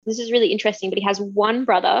this is really interesting, but he has one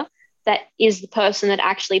brother that is the person that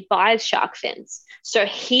actually buys shark fins. So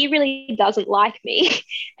he really doesn't like me.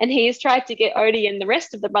 And he's tried to get Odie and the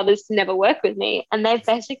rest of the brothers to never work with me. And they've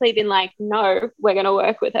basically been like, no, we're going to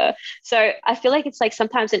work with her. So I feel like it's like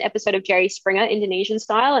sometimes an episode of Jerry Springer, Indonesian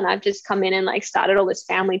style. And I've just come in and like started all this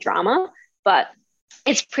family drama, but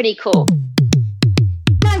it's pretty cool.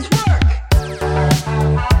 Nice work.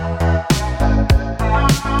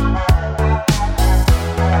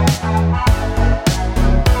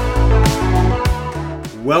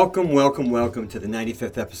 Welcome to the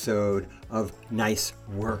 95th episode of Nice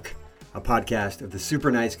Work, a podcast of the Super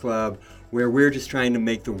Nice Club, where we're just trying to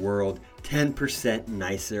make the world 10%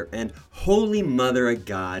 nicer. And holy mother of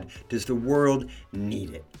God, does the world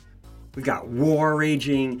need it. We've got war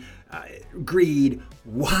raging, greed,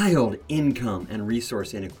 wild income and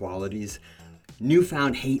resource inequalities,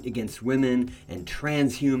 newfound hate against women and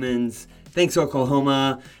transhumans, thanks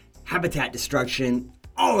Oklahoma, habitat destruction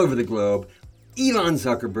all over the globe, Elon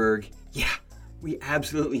Zuckerberg. Yeah, we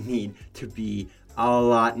absolutely need to be a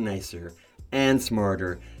lot nicer and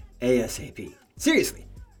smarter ASAP. Seriously,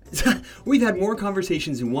 we've had more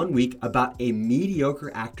conversations in 1 week about a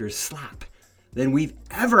mediocre actor's slap than we've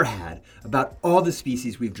ever had about all the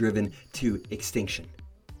species we've driven to extinction.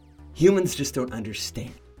 Humans just don't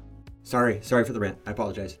understand. Sorry for the rant. I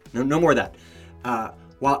apologize. No more of that.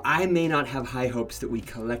 While I may not have high hopes that we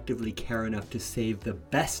collectively care enough to save the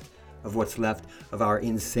best of what's left of our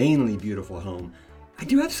insanely beautiful home, I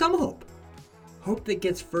do have some hope. Hope that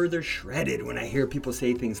gets further shredded when I hear people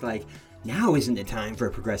say things like, now isn't the time for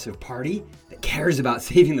a progressive party that cares about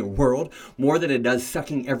saving the world more than it does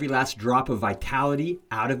sucking every last drop of vitality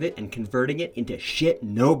out of it and converting it into shit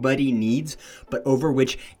nobody needs, but over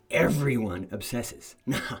which everyone obsesses.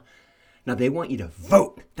 Now they want you to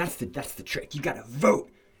vote. That's the trick. You gotta vote.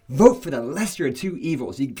 Vote for the lesser of two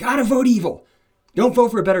evils. You gotta vote evil. Don't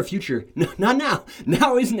vote for a better future. No, not now.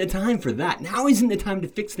 Now isn't the time for that. Now isn't the time to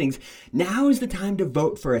fix things. Now is the time to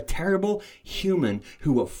vote for a terrible human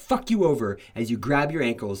who will fuck you over as you grab your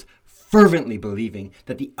ankles, fervently believing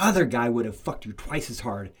that the other guy would have fucked you twice as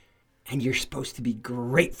hard. And you're supposed to be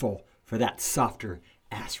grateful for that softer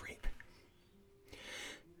ass rape.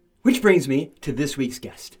 Which brings me to this week's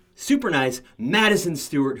guest. Super nice Madison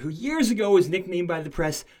Stewart, who years ago was nicknamed by the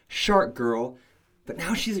press Shark Girl, but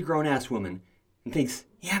now she's a grown-ass woman and thinks,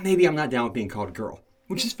 yeah, maybe I'm not down with being called a girl,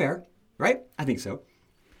 which is fair, right? I think so.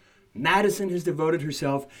 Madison has devoted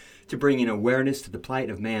herself to bringing awareness to the plight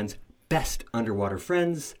of man's best underwater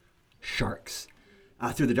friends, sharks.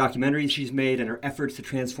 Through the documentaries she's made and her efforts to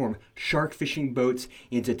transform shark fishing boats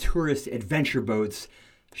into tourist adventure boats,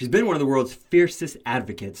 she's been one of the world's fiercest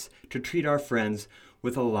advocates to treat our friends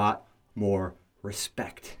with a lot more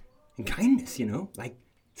respect and kindness, like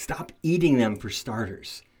stop eating them for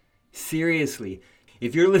starters. Seriously,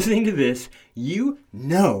 if you're listening to this, you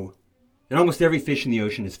know that almost every fish in the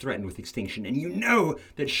ocean is threatened with extinction, and you know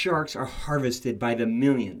that sharks are harvested by the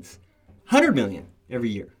millions, 100 million every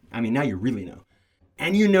year. I mean, now you really know.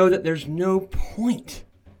 And you know that there's no point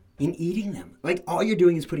in eating them. Like, all you're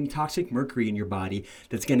doing is putting toxic mercury in your body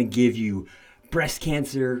that's going to give you breast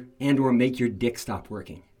cancer and or make your dick stop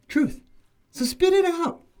working. Truth. So spit it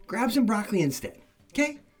out. Grab some broccoli instead,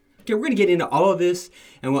 okay? Okay, we're going to get into all of this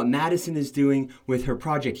and what Madison is doing with her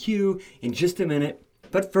Project Hue in just a minute.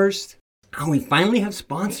 But first, we finally have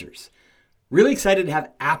sponsors. Really excited to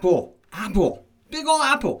have Apple, big ol'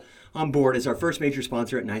 Apple, on board as our first major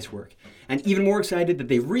sponsor at Nice Work. And even more excited that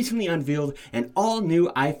they've recently unveiled an all-new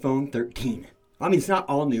iPhone 13. I mean, it's not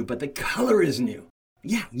all new, but the color is new.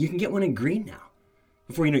 Yeah, you can get one in green now.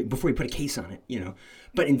 Before you put a case on it,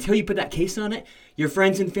 But until you put that case on it, your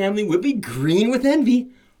friends and family will be green with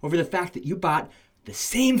envy over the fact that you bought the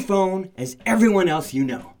same phone as everyone else you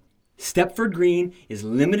know. Stepford Green is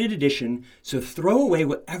limited edition, so throw away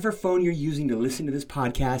whatever phone you're using to listen to this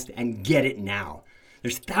podcast and get it now.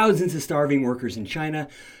 There's thousands of starving workers in China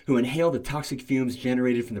who inhale the toxic fumes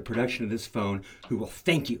generated from the production of this phone who will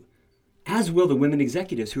thank you. As will the women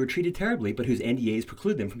executives who are treated terribly but whose NDAs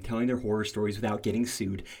preclude them from telling their horror stories without getting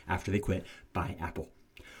sued after they quit by Apple.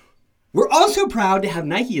 We're also proud to have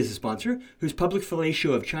Nike as a sponsor, whose public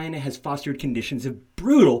fellatio of China has fostered conditions of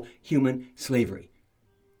brutal human slavery.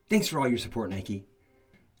 Thanks for all your support, Nike.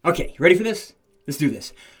 Okay, ready for this? Let's do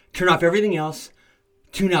this. Turn off everything else,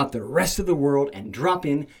 tune out the rest of the world, and drop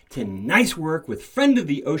in to Nice Work with friend of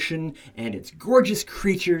the ocean and its gorgeous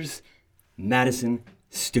creatures, Madison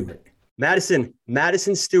Stewart. Madison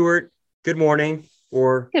Stewart, good morning.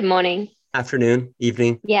 Good morning. Afternoon,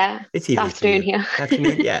 evening. Yeah, it's evening. Afternoon here.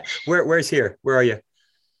 Afternoon, yeah. Where's here? Where are you?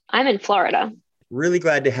 I'm in Florida. Really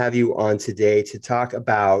glad to have you on today to talk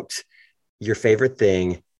about your favorite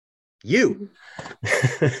thing, you.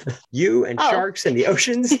 You and sharks and the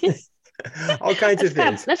oceans, all kinds of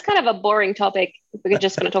things. That's kind of a boring topic if we're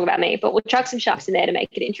just going to talk about me, but we'll chuck some sharks in there to make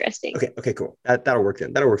it interesting. Okay, cool. That'll work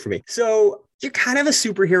then. That'll work for me. So you're kind of a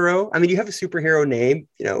superhero. I mean, you have a superhero name,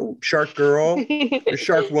 Shark Girl or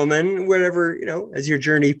Shark Woman, whatever, as your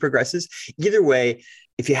journey progresses. Either way,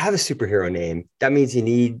 if you have a superhero name, that means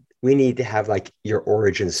we need to have like your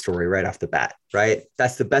origin story right off the bat, right?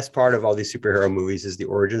 That's the best part of all these superhero movies is the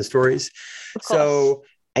origin stories. So,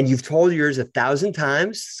 and you've told yours 1,000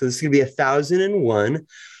 times. So this is going to be 1,001.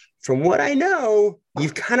 From what I know,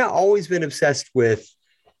 you've kind of always been obsessed with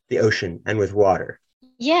the ocean and with water.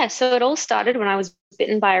 Yeah. So it all started when I was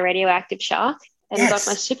bitten by a radioactive shark and got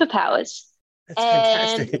my superpowers. That's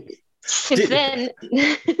fantastic. Since then,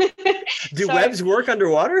 do webs work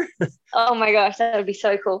underwater? Oh my gosh, that would be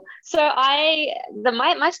so cool. So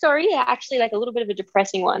my story actually like a little bit of a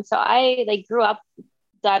depressing one. So I grew up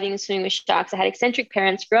diving and swimming with sharks. I had eccentric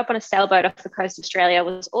parents, grew up on a sailboat off the coast of Australia,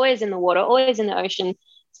 was always in the water, always in the ocean.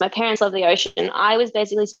 So my parents love the ocean. I was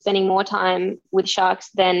basically spending more time with sharks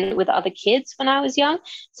than with other kids when I was young.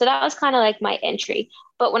 So that was kind of like my entry.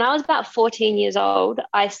 But when I was about 14 years old,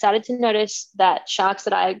 I started to notice that sharks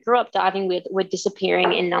that I grew up diving with were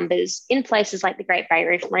disappearing in numbers in places like the Great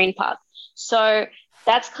Barrier Reef Marine Park. So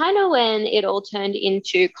that's kind of when it all turned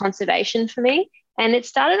into conservation for me. And it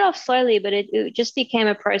started off slowly, but it just became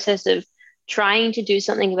a process of trying to do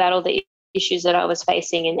something about all the issues that I was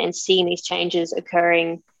facing and seeing these changes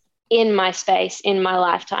occurring in my space, in my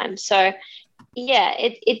lifetime. So yeah,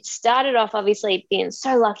 it started off obviously being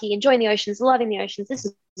so lucky, enjoying the oceans, loving the oceans. This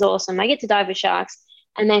is awesome. I get to dive with sharks,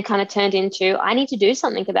 and then kind of turned into, I need to do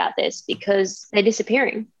something about this because they're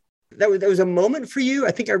disappearing. That was a moment for you.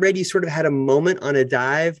 I think I read you sort of had a moment on a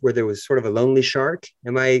dive where there was sort of a lonely shark.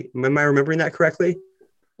 Am I remembering that correctly?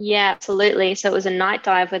 Yeah, absolutely. So it was a night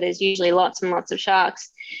dive where there's usually lots and lots of sharks,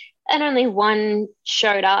 and only one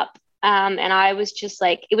showed up. And I was just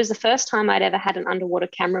like, it was the first time I'd ever had an underwater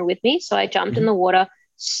camera with me. So I jumped in the water,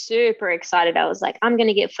 super excited. I was like, I'm going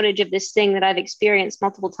to get footage of this thing that I've experienced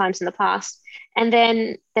multiple times in the past. And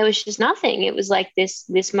then there was just nothing. It was like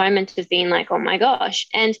this moment of being like, oh my gosh.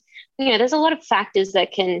 And, there's a lot of factors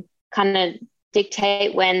that can kind of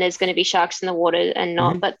dictate when there's going to be sharks in the water and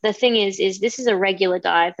not. But the thing is this is a regular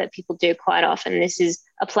dive that people do quite often. This is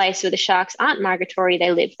a place where the sharks aren't migratory. They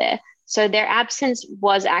live there. So their absence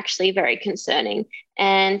was actually very concerning.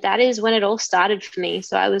 And that is when it all started for me.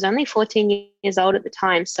 So I was only 14 years old at the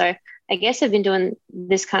time. So I guess I've been doing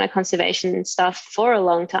this kind of conservation stuff for a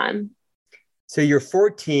long time. So you're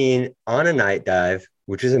 14 on a night dive,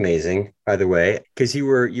 which is amazing, by the way, because you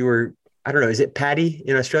were, I don't know, is it PADI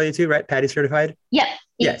in Australia too, right? PADI certified? Yeah.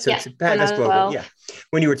 Yeah. So it's PADI, that's global. 12. Yeah.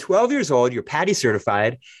 When you were 12 years old, you're PADI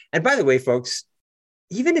certified. And by the way, folks,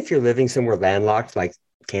 even if you're living somewhere landlocked, like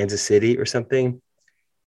Kansas City or something,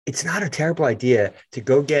 it's not a terrible idea to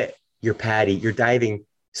go get your PADI, your diving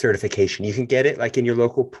certification. You can get it like in your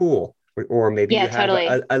local pool or maybe you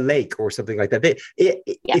have a lake or something like that.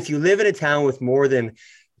 If you live in a town with more than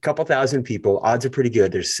a couple thousand people, odds are pretty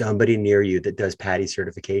good there's somebody near you that does PADI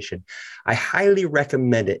certification. I highly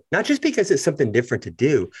recommend it, not just because it's something different to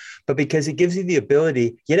do, but because it gives you the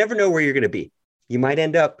ability. You never know where you're going to be. You might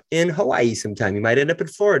end up in Hawaii sometime. You might end up in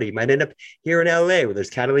Florida. You might end up here in LA where there's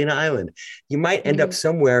Catalina Island. You might end up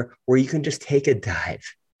somewhere where you can just take a dive.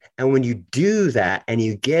 And when you do that and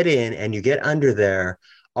you get in and you get under there,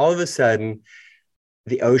 all of a sudden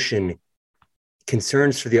the ocean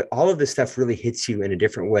concerns for all of this stuff really hits you in a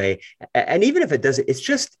different way. And even if it doesn't, it's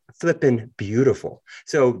just flipping beautiful.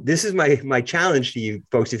 So this is my challenge to you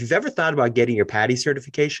folks. If you've ever thought about getting your PADI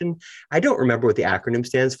certification, I don't remember what the acronym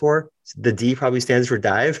stands for. The D probably stands for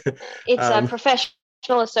dive. It's a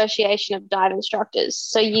Professional Association of Dive Instructors.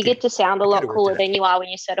 So you get to sound a lot cooler than you are when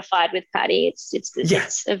you're certified with PADI.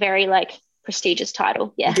 It's a very prestigious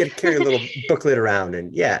title. Yeah. You get to carry a little booklet around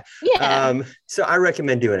and so I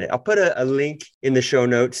recommend doing it. I'll put a link in the show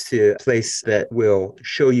notes to a place that will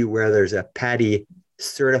show you where there's a PADI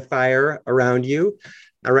certifier around you.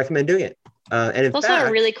 I recommend doing it. And it's also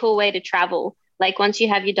a really cool way to travel. Like once you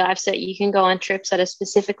have your dive cert, you can go on trips that are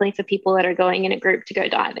specifically for people that are going in a group to go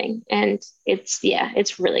diving. And it's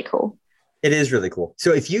really cool. It is really cool.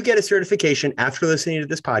 So if you get a certification after listening to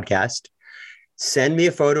this podcast, send me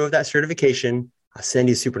a photo of that certification. I'll send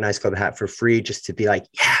you a Super Nice Club hat for free just to be like,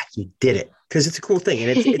 yeah, you did it. Because it's a cool thing.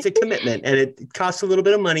 And it's a commitment and it costs a little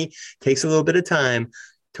bit of money, takes a little bit of time.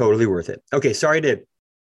 Totally worth it. Okay. Sorry to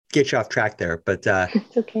get you off track there, but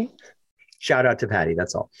it's okay. Shout out to PADI.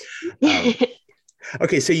 That's all.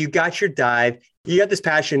 Okay, so you got your dive, you got this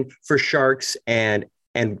passion for sharks and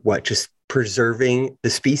what, just preserving the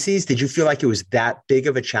species? Did you feel like it was that big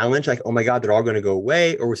of a challenge? Like, oh my God, they're all going to go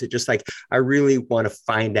away? Or was it just like, I really want to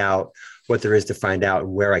find out what there is to find out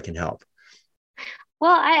and where I can help?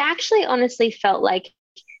 Well, I actually honestly felt like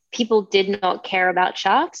people did not care about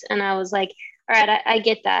sharks. And I was like, all right, I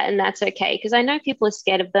get that. And that's okay. Because I know people are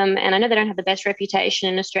scared of them. And I know they don't have the best reputation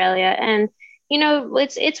in Australia. And,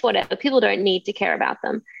 it's whatever. People don't need to care about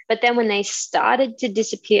them. But then when they started to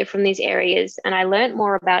disappear from these areas, and I learned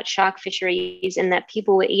more about shark fisheries and that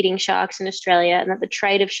people were eating sharks in Australia and that the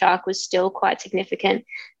trade of shark was still quite significant,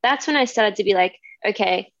 that's when I started to be like,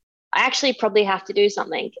 okay, I actually probably have to do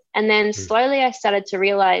something. And then slowly I started to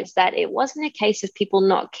realize that it wasn't a case of people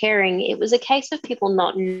not caring. It was a case of people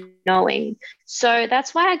not knowing. So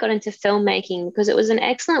that's why I got into filmmaking, because it was an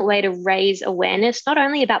excellent way to raise awareness, not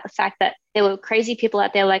only about the fact that there were crazy people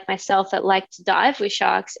out there like myself that like to dive with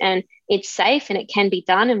sharks and it's safe and it can be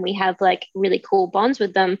done and we have like really cool bonds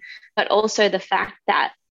with them, but also the fact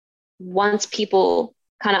that once people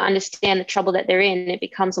kind of understand the trouble that they're in, it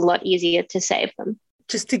becomes a lot easier to save them.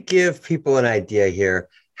 Just to give people an idea here,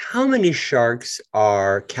 how many sharks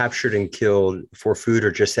are captured and killed for food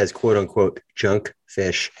or just as quote unquote junk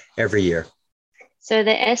fish every year? So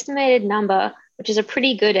the estimated number, which is a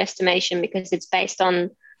pretty good estimation because it's based on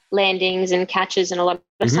landings and catches and a lot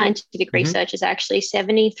of scientific research, is actually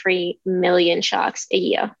 73 million sharks a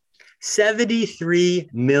year. 73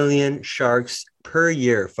 million sharks per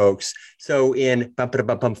year, folks. So in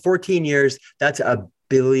 14 years, that's a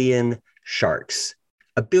billion sharks.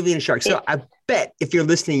 A billion sharks. So I bet if you're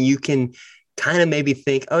listening, you can kind of maybe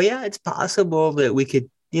think, oh yeah, it's possible that we could,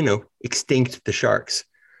 extinct the sharks.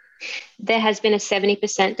 There has been a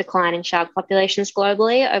 70% decline in shark populations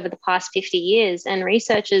globally over the past 50 years. And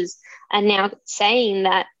researchers are now saying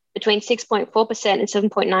that between 6.4%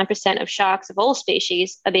 and 7.9% of sharks of all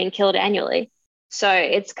species are being killed annually. So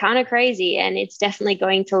it's kind of crazy, and it's definitely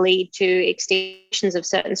going to lead to extinctions of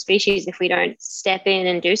certain species if we don't step in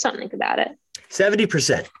and do something about it.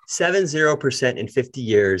 70%, 70% in 50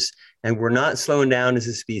 years. And we're not slowing down as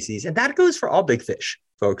a species. And that goes for all big fish,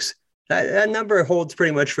 folks. That number holds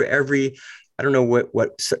pretty much for every, I don't know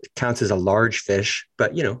what counts as a large fish,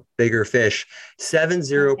 but, bigger fish,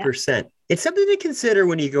 70%. It's something to consider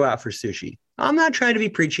when you go out for sushi. I'm not trying to be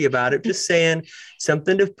preachy about it, just saying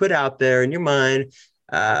something to put out there in your mind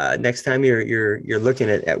next time you're looking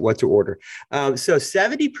at what to order. So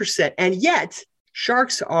 70%, and yet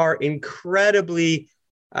sharks are incredibly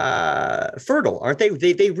fertile, aren't they?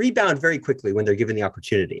 They rebound very quickly when they're given the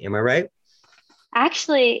opportunity. Am I right?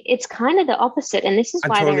 Actually, it's kind of the opposite, and this is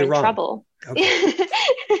why totally they're in wrong. trouble. Okay.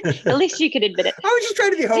 At least you could admit it. I was just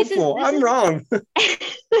trying to be hopeful. I'm wrong.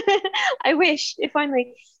 I wish, if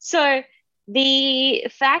only. So the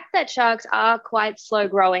fact that sharks are quite slow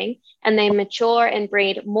growing and they mature and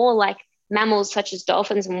breed more like mammals such as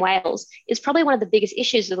dolphins and whales is probably one of the biggest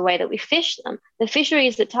issues of the way that we fish them. The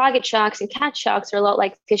fisheries that target sharks and catch sharks are a lot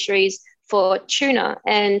like fisheries for tuna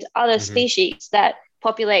and other species that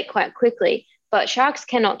populate quite quickly. But sharks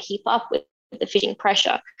cannot keep up with the fishing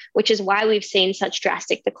pressure, which is why we've seen such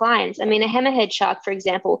drastic declines. I mean, a hammerhead shark, for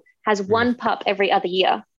example, has one pup every other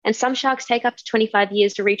year. And some sharks take up to 25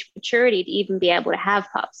 years to reach maturity to even be able to have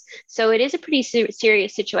pups. So it is a pretty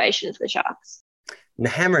serious situation for the sharks. And the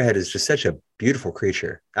hammerhead is just such a beautiful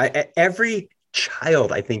creature. Every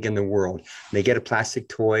child, I think, in the world, they get a plastic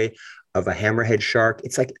toy of a hammerhead shark.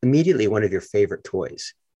 It's like immediately one of your favorite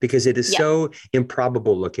toys, because it is so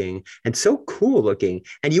improbable looking and so cool looking.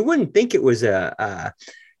 And you wouldn't think it was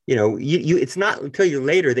it's not until you're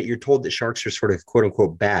later that you're told that sharks are sort of quote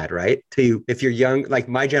unquote bad, right? If you're young, like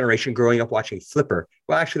my generation growing up watching Flipper,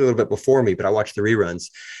 well, actually a little bit before me, but I watched the reruns,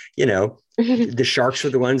 the sharks were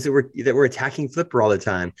the ones that were attacking Flipper all the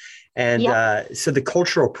time. And so the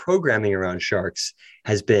cultural programming around sharks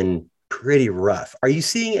has been pretty rough. Are you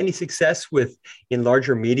seeing any success in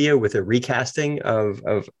larger media with a recasting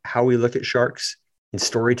of how we look at sharks in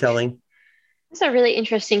storytelling? That's a really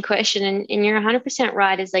interesting question. And you're 100%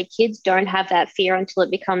 right. Is like kids don't have that fear until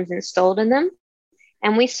it becomes installed in them.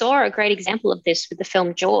 And we saw a great example of this with the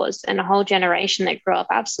film Jaws, and a whole generation that grew up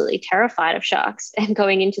absolutely terrified of sharks and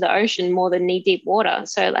going into the ocean more than knee-deep water.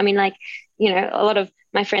 So, I mean, a lot of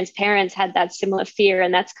my friends' parents had that similar fear,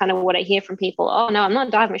 and that's kind of what I hear from people. Oh, no, I'm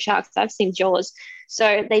not diving with sharks. I've seen Jaws.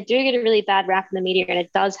 So they do get a really bad rap in the media, and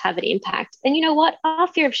it does have an impact. And you know what? Our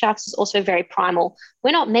fear of sharks is also very primal.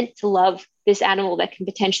 We're not meant to love this animal that can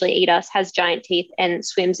potentially eat us has giant teeth and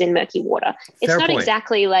swims in murky water. It's Fair not point.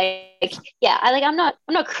 exactly like, yeah, I'm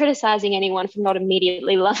not criticizing anyone for not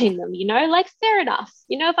immediately loving them, like fair enough.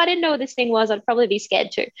 If I didn't know what this thing was, I'd probably be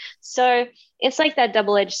scared too. So it's like that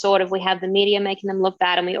double-edged sword of we have the media making them look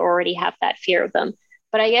bad and we already have that fear of them.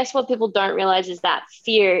 But I guess what people don't realize is that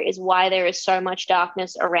fear is why there is so much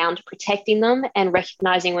darkness around protecting them and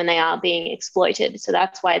recognizing when they are being exploited. So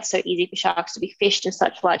that's why it's so easy for sharks to be fished in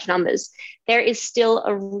such large numbers. There is still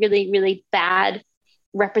a really, really bad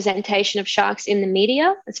representation of sharks in the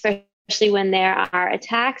media, especially when there are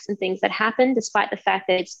attacks and things that happen, despite the fact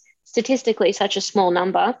that it's statistically such a small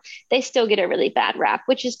number, they still get a really bad rap,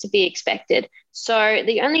 which is to be expected. So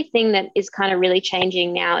the only thing that is kind of really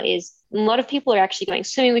changing now is a lot of people are actually going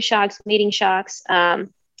swimming with sharks, meeting sharks.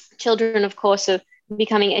 Children, of course, are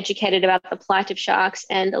becoming educated about the plight of sharks,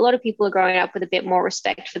 and a lot of people are growing up with a bit more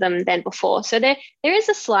respect for them than before. So there is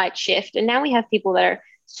a slight shift, and now we have people that are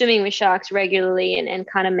swimming with sharks regularly and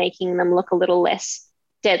kind of making them look a little less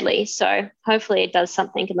deadly. So hopefully it does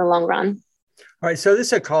something in the long run. All right, so this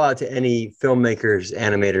is a call out to any filmmakers,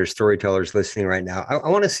 animators, storytellers listening right now. I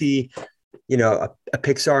want to see, a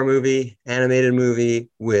Pixar movie, animated movie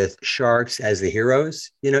with sharks as the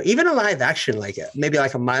heroes. Even a live action maybe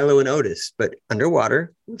like a Milo and Otis, but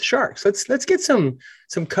underwater with sharks. Let's get some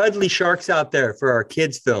cuddly sharks out there for our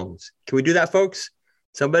kids' films. Can we do that, folks?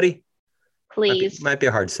 Somebody? Please. Might be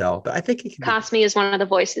a hard sell, but I think it can cast me as one of the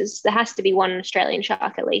voices. There has to be one Australian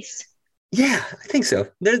shark at least. Yeah, I think so.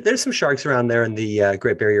 There's some sharks around there in the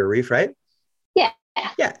Great Barrier Reef, right? Yeah,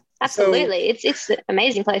 absolutely. So, it's an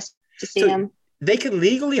amazing place to see them. They can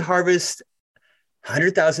legally harvest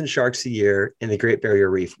 100,000 sharks a year in the Great Barrier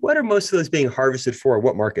Reef. What are most of those being harvested for?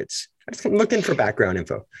 What markets? I'm looking for background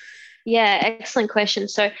info. Yeah, excellent question.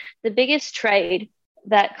 So the biggest trade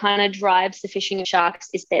that kind of drives the fishing of sharks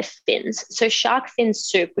is their fins. So shark fin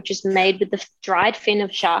soup, which is made with the dried fin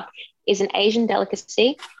of shark, is an Asian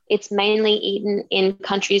delicacy. It's mainly eaten in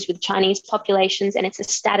countries with Chinese populations, and it's a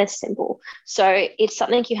status symbol. So it's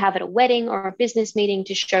something you have at a wedding or a business meeting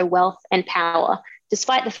to show wealth and power,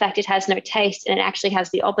 despite the fact it has no taste and it actually has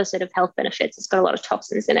the opposite of health benefits. It's got a lot of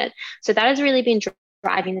toxins in it. So that has really been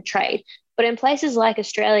driving the trade. But in places like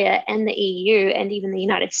Australia and the EU and even the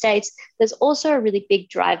United States, there's also a really big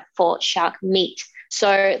drive for shark meat.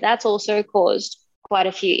 So that's also caused quite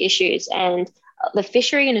a few issues. And the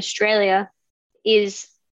fishery in Australia is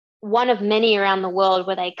one of many around the world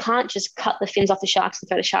where they can't just cut the fins off the sharks and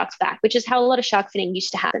throw the sharks back, which is how a lot of shark finning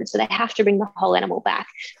used to happen. So they have to bring the whole animal back.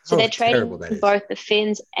 So they're trading both the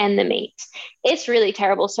fins and the meat. It's really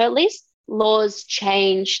terrible. So at least laws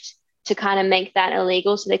changed to kind of make that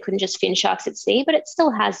illegal, so they couldn't just fin sharks at sea, but it still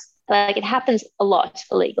has, it happens a lot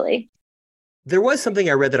illegally. There was something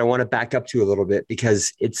I read that I want to back up to a little bit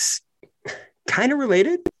because it's kind of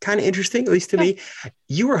related, kind of interesting, at least to me.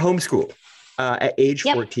 You were homeschooled at age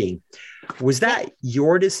 14. Was that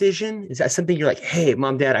your decision? Is that something you're like, hey,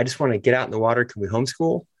 mom, dad, I just want to get out in the water. Can we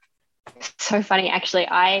homeschool? So funny, actually.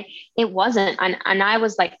 It wasn't. And I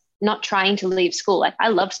was not trying to leave school. I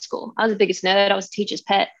loved school. I was the biggest nerd. I was a teacher's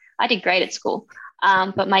pet. I did great at school.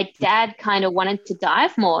 But my dad kind of wanted to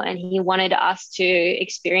dive more, and he wanted us to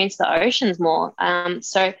experience the oceans more.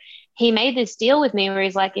 So he made this deal with me where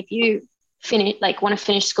he's like, if you want to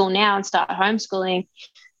finish school now and start homeschooling,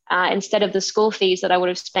 instead of the school fees that I would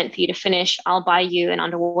have spent for you to finish, I'll buy you an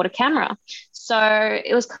underwater camera. So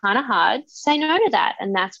it was kind of hard to say no to that.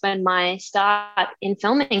 And that's when my start in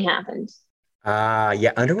filming happened.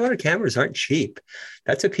 Yeah, underwater cameras aren't cheap.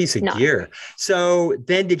 That's a piece of gear. So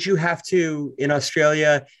then did you have to, in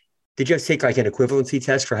Australia, did you have to take an equivalency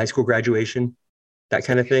test for high school graduation? That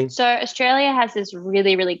kind of thing? So Australia has this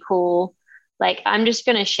really, really cool, I'm just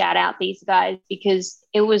going to shout out these guys because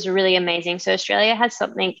it was really amazing. So Australia has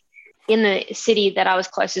something in the city that I was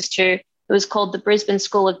closest to. It was called the Brisbane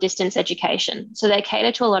School of Distance Education. So they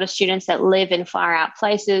cater to a lot of students that live in far out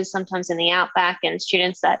places, sometimes in the outback, and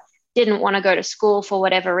students that didn't want to go to school for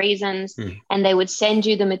whatever reasons. And they would send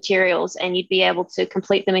you the materials and you'd be able to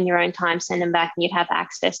complete them in your own time, send them back, and you'd have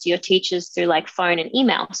access to your teachers through phone and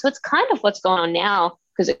email. So it's kind of what's going on now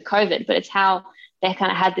because of COVID, but it's how they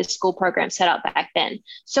kind of had this school program set up back then.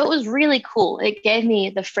 So it was really cool. It gave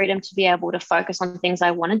me the freedom to be able to focus on things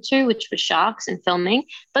I wanted to, which was sharks and filming,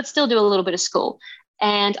 but still do a little bit of school.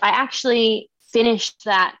 And I actually finished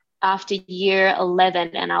that after year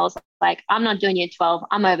 11. And I was like, I'm not doing year 12.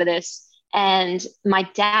 I'm over this. And my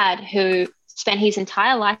dad, who spent his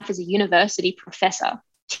entire life as a university professor,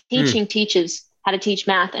 teaching teachers how to teach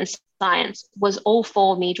math and science, was all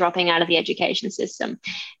for me dropping out of the education system,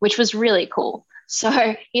 which was really cool.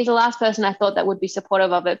 So he's the last person I thought that would be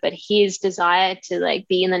supportive of it, but his desire to like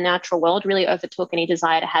be in the natural world really overtook any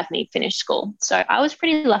desire to have me finish school. So I was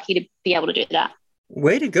pretty lucky to be able to do that.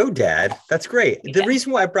 Way to go, Dad. That's great. Yeah. The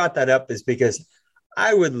reason why I brought that up is because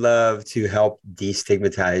I would love to help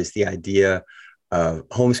destigmatize the idea of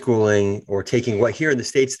homeschooling or taking what here in the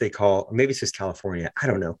States they call, or maybe it's just California, I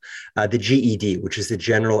don't know, the GED, which is the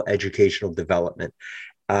General Educational Development.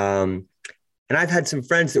 And I've had some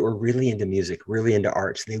friends that were really into music, really into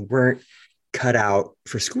arts. They weren't cut out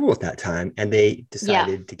for school at that time, and they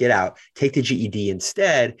decided to get out, take the GED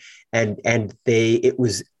instead, and it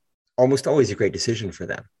was almost always a great decision for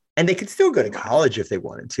them. And they could still go to college if they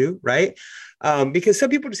wanted to, right? Because some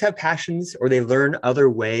people just have passions or they learn other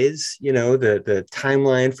ways. You know, the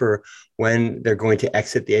timeline for when they're going to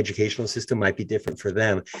exit the educational system might be different for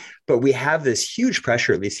them. But we have this huge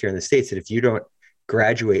pressure, at least here in the States, that if you don't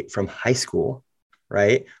graduate from high school,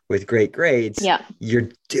 right, with great grades, you're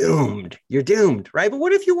doomed. You're doomed, right? But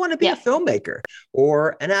what if you want to be a filmmaker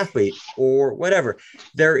or an athlete or whatever?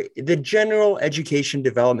 The general education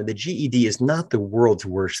development, the GED, is not the world's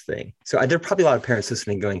worst thing. So there are probably a lot of parents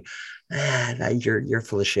listening going, you're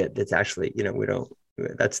full of shit. That's actually,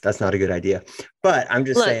 that's not a good idea. But I'm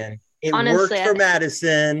just saying, it honestly worked for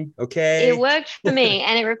Madison. Okay. It worked for me,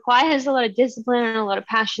 and it requires a lot of discipline and a lot of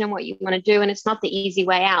passion in what you want to do. And it's not the easy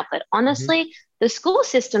way out, but honestly, the school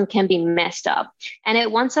system can be messed up, and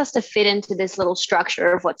it wants us to fit into this little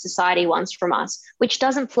structure of what society wants from us, which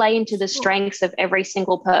doesn't play into the strengths of every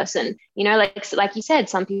single person. You know, like you said,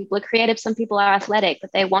 some people are creative, some people are athletic,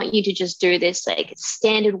 but they want you to just do this like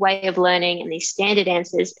standard way of learning and these standard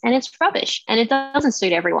answers, and it's rubbish and it doesn't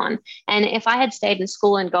suit everyone. And if I had stayed in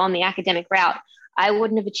school and gone the academic route, I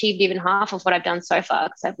wouldn't have achieved even half of what I've done so far,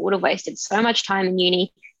 because I would have wasted so much time in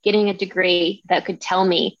uni getting a degree that could tell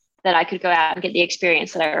me that I could go out and get the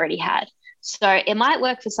experience that I already had. So it might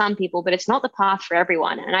work for some people, but it's not the path for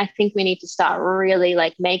everyone. And I think we need to start really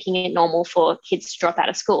like making it normal for kids to drop out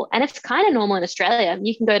of school. And it's kind of normal in Australia.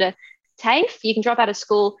 You can go to TAFE, you can drop out of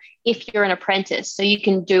school if you're an apprentice. So you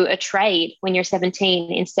can do a trade when you're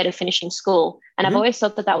 17 instead of finishing school. And I've always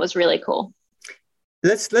thought that that was really cool.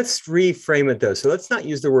 Let's reframe it though. So let's not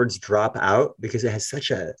use the words drop out because it has such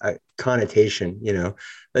a connotation,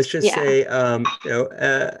 let's just say,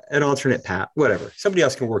 an alternate path, whatever. Somebody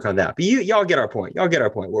else can work on that. But y'all get our point. Y'all get our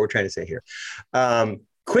point, what we're trying to say here.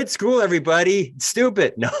 Quit school, everybody. It's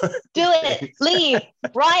stupid. No. Do it. Leave.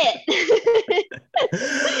 Riot.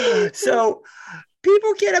 So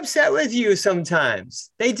people get upset with you sometimes.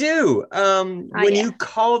 They do. When you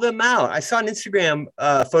call them out. I saw an Instagram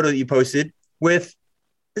photo that you posted with,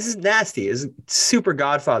 this is nasty. It's super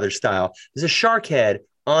Godfather style. There's a shark head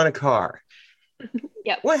on a car.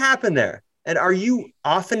 Yep. What happened there? And are you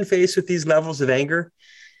often faced with these levels of anger?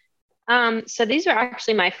 So these are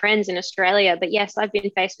actually my friends in Australia, but yes, I've been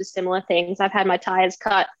faced with similar things. I've had my tires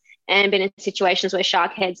cut and been in situations where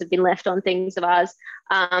shark heads have been left on things of ours.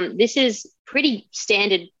 This is pretty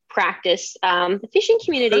standard practice. The fishing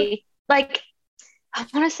community, like I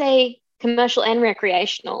want to say commercial and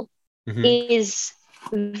recreational, is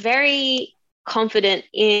very confident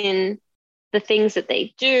in the things that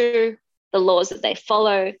they do, the laws that they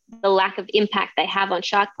follow, the lack of impact they have on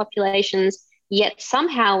shark populations. Yet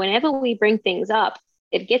somehow, whenever we bring things up,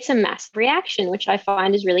 it gets a massive reaction, which I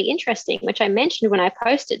find is really interesting, which I mentioned when I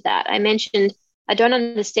posted that. I mentioned, I don't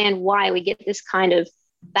understand why we get this kind of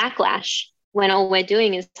backlash when all we're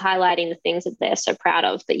doing is highlighting the things that they're so proud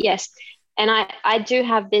of. But yes, and I do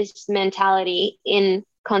have this mentality in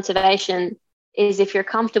conservation is if you're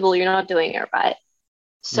comfortable, you're not doing it right.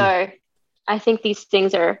 So I think these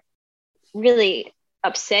things are really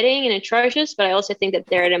upsetting and atrocious, but I also think that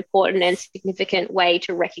they're an important and significant way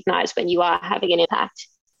to recognize when you are having an impact.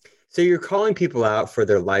 So you're calling people out for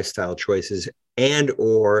their lifestyle choices and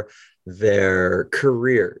or their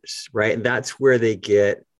careers, right? And that's where they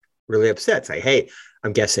get really upset. It's like, hey,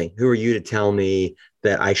 I'm guessing, who are you to tell me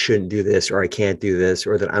that I shouldn't do this or I can't do this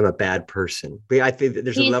or that I'm a bad person? But I think that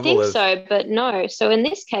there's a level of... so, but no. So in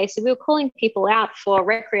this case, we were calling people out for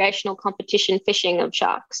recreational competition fishing of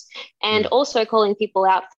sharks and also calling people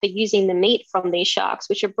out for using the meat from these sharks,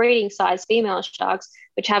 which are breeding size female sharks,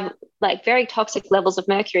 which have like very toxic levels of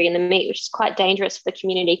mercury in the meat, which is quite dangerous for the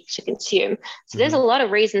community to consume. So there's a lot of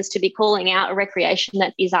reasons to be calling out a recreation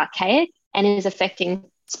that is archaic and is affecting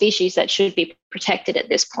species that should be protected at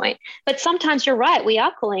this point. But sometimes you're right, we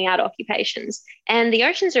are calling out occupations and the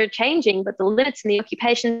oceans are changing, but the limits and the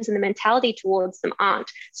occupations and the mentality towards them aren't.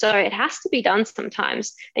 So it has to be done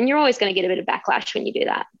sometimes. And you're always going to get a bit of backlash when you do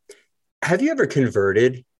that. Have you ever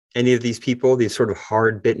converted any of these people, these sort of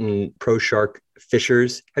hard-bitten pro-shark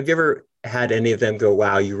fishers? Have you ever had any of them go,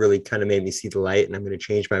 wow, you really kind of made me see the light and I'm going to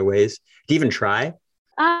change my ways? Do you even try?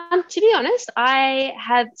 To be honest, I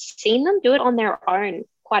have seen them do it on their own,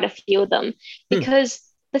 quite a few of them, because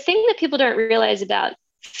the thing that people don't realize about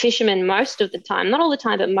fishermen most of the time, not all the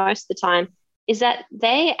time, but most of the time, is that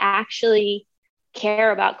they actually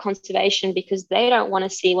care about conservation because they don't want to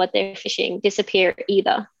see what they're fishing disappear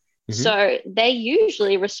either. So they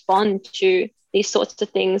usually respond to these sorts of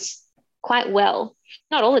things quite well.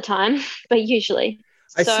 Not all the time, but usually.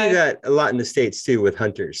 I see that a lot in the States too with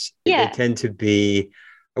hunters. Yeah. They tend to be,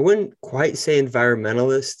 I wouldn't quite say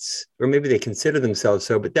environmentalists, or maybe they consider themselves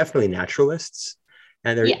so, but definitely naturalists.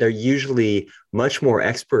 And they're usually much more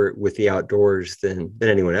expert with the outdoors than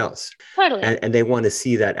anyone else. Totally. And they want to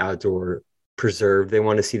see that outdoor preserved. They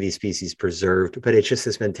want to see these species preserved. But it's just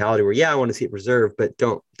this mentality where, I want to see it preserved, but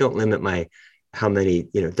don't limit how many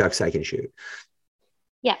ducks I can shoot.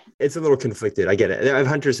 Yeah. It's a little conflicted. I get it. I have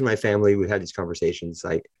hunters in my family. We've had these conversations.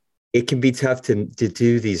 Like, it can be tough to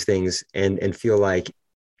do these things and feel like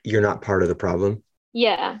you're not part of the problem.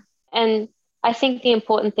 Yeah. And I think the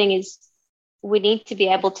important thing is we need to be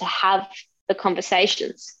able to have the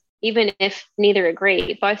conversations, even if neither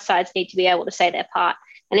agree. Both sides need to be able to say their part.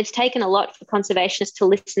 And it's taken a lot for conservationists to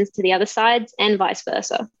listen to the other sides and vice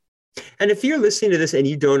versa. And if you're listening to this and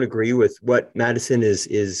you don't agree with what Madison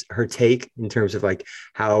is her take in terms of like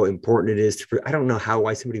how important it is to, I don't know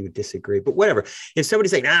why somebody would disagree, but whatever. If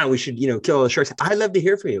somebody's like, we should, kill all the sharks, I'd love to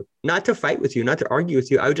hear from you, not to fight with you, not to argue with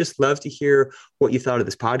you. I would just love to hear what you thought of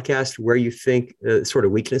this podcast, where you think sort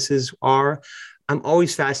of weaknesses are. I'm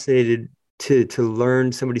always fascinated to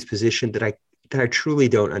learn somebody's position that I truly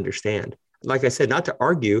don't understand. Like I said, not to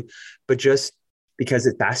argue, but just because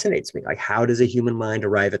it fascinates me. Like, how does a human mind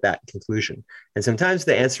arrive at that conclusion? And sometimes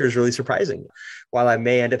the answer is really surprising. While I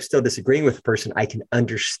may end up still disagreeing with the person, I can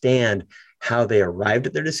understand how they arrived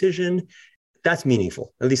at their decision. That's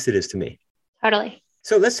meaningful. At least it is to me. Totally.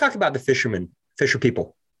 So let's talk about the fisher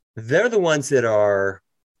people. They're the ones that are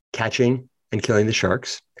catching and killing the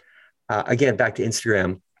sharks. Again, back to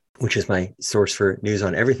Instagram, which is my source for news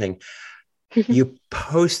on everything. You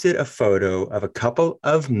posted a photo of a couple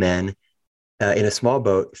of men in a small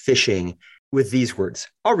boat fishing with these words.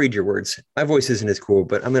 I'll read your words. My voice isn't as cool,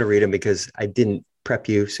 but I'm going to read them because I didn't prep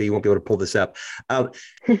you, so you won't be able to pull this up.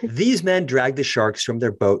 These men drag the sharks from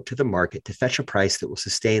their boat to the market to fetch a price that will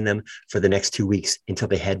sustain them for the next 2 weeks until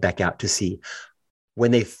they head back out to sea.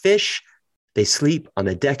 When they fish, they sleep on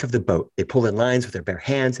the deck of the boat. They pull in lines with their bare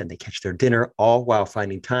hands and they catch their dinner, all while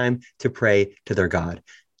finding time to pray to their God.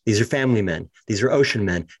 These are family men. These are ocean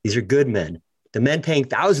men. These are good men. The men paying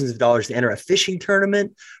thousands of dollars to enter a fishing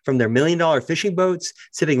tournament from their $1 million fishing boats,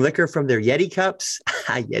 sipping liquor from their Yeti cups,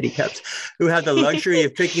 who have the luxury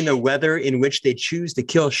of picking the weather in which they choose to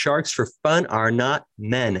kill sharks for fun, are not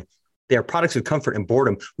men. They are products of comfort and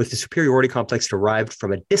boredom with the superiority complex derived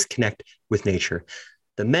from a disconnect with nature.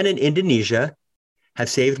 The men in Indonesia have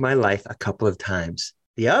saved my life a couple of times.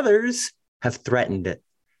 The others have threatened it.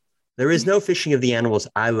 There is no fishing of the animals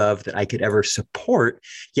I love that I could ever support,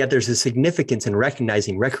 yet there's a significance in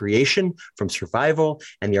recognizing recreation from survival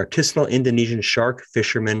and the artisanal Indonesian shark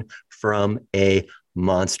fisherman from a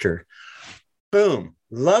monster. Boom.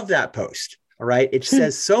 Love that post. All right. It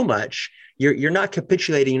says so much. You're not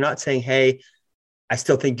capitulating. You're not saying, hey, I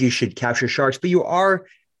still think you should capture sharks, but you are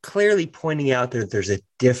clearly pointing out that there's a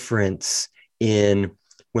difference in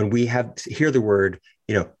when we hear the word,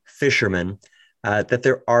 fisherman, that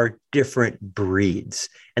there are different breeds.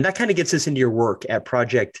 And that kind of gets us into your work at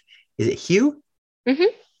Project, is it Hugh?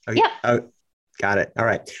 Mm-hmm. Yeah. Got it. All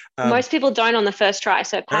right. Most people don't on the first try,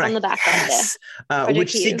 so pat on the back right there.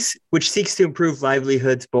 Which seeks to improve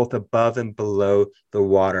livelihoods both above and below the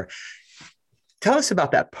water. Tell us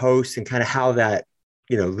about that post and kind of how that,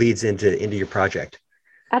 leads into your project.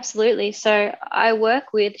 Absolutely. So I work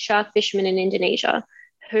with shark fishermen in Indonesia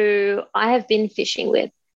who I have been fishing with.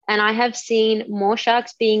 And I have seen more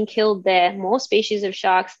sharks being killed there, more species of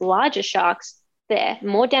sharks, larger sharks there,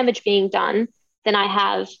 more damage being done than I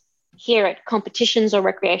have here at competitions or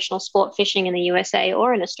recreational sport fishing in the USA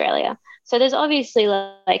or in Australia. So there's obviously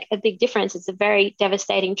like a big difference. It's a very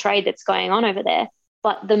devastating trade that's going on over there,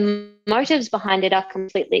 but the motives behind it are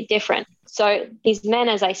completely different. So these men,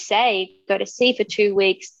 as I say, go to sea for 2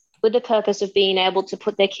 weeks with the purpose of being able to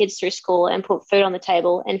put their kids through school and put food on the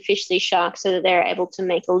table and fish these sharks so that they're able to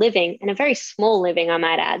make a living, and a very small living, I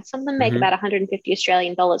might add. Some of them make about 150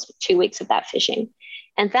 Australian dollars for 2 weeks of that fishing.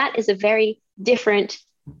 And that is a very different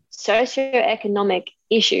socioeconomic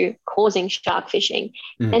issue causing shark fishing.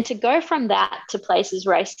 And to go from that to places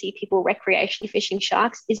where I see people recreationally fishing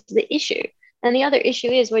sharks is the issue. And the other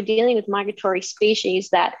issue is we're dealing with migratory species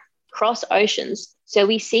that cross oceans. So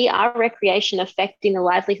we see our recreation affecting the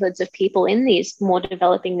livelihoods of people in these more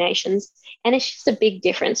developing nations. And it's just a big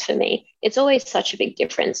difference for me. It's always such a big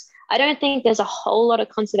difference. I don't think there's a whole lot of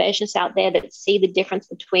conservationists out there that see the difference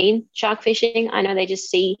between shark fishing. I know they just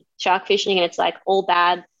see shark fishing and it's like all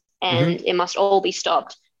bad and it must all be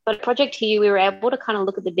stopped. But at Project Here, we were able to kind of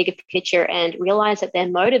look at the bigger picture and realize that their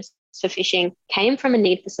motives for fishing came from a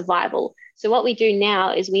need for survival. So what we do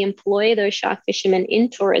now is we employ those shark fishermen in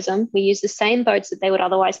tourism. We use the same boats that they would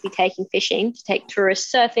otherwise be taking fishing to take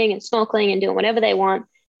tourists surfing and snorkeling and doing whatever they want.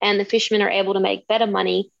 And the fishermen are able to make better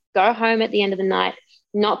money, go home at the end of the night,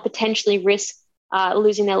 not potentially risk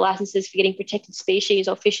losing their licenses for getting protected species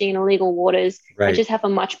or fishing in illegal waters, and just have a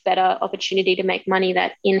much better opportunity to make money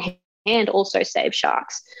that in hand also save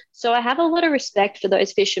sharks. So I have a lot of respect for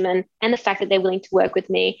those fishermen and the fact that they're willing to work with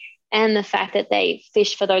me and the fact that they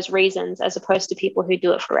fish for those reasons as opposed to people who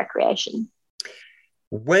do it for recreation.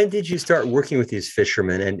 When did you start working with these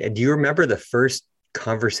fishermen? And do you remember the first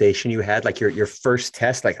conversation you had, like your first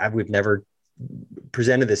test? Like we've never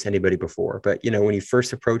presented this to anybody before, but when you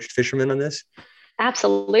first approached fishermen on this?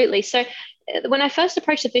 Absolutely. So when I first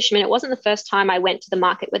approached the fishermen, it wasn't the first time I went to the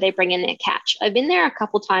market where they bring in their catch. I've been there a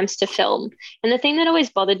couple times to film. And the thing that always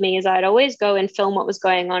bothered me is I'd always go and film what was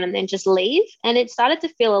going on and then just leave. And it started to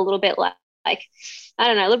feel a little bit like I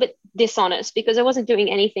don't know, a little bit dishonest because I wasn't doing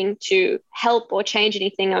anything to help or change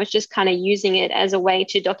anything. I was just kind of using it as a way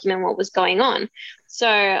to document what was going on. So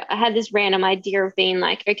I had this random idea of being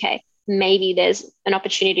like, okay, maybe there's an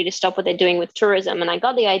opportunity to stop what they're doing with tourism. And I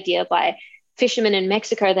got the idea by fishermen in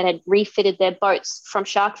Mexico that had refitted their boats from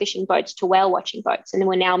shark fishing boats to whale watching boats and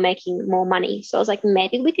were now making more money. So I was like,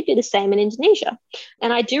 maybe we could do the same in Indonesia.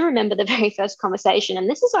 And I do remember the very first conversation, and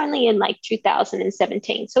this is only in like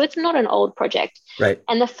 2017. So it's not an old project. Right.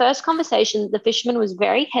 And the first conversation, the fisherman was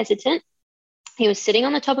very hesitant. He was sitting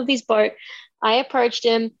on the top of his boat. I approached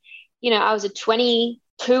him. I was a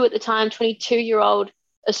 22 at the time, 22-year-old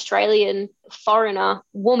Australian foreigner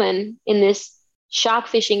woman in this shark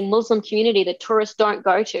fishing Muslim community that tourists don't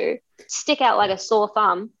go to, stick out like a sore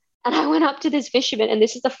thumb. And I went up to this fisherman, and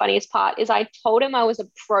this is the funniest part, is I told him I was a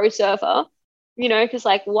pro surfer, because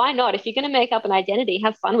like, why not? If you're going to make up an identity,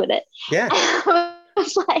 have fun with it. Yeah. I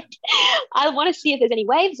was like, I want to see if there's any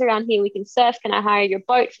waves around here we can surf. Can I hire your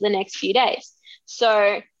boat for the next few days?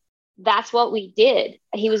 So that's what we did.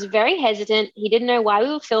 He was very hesitant. He didn't know why we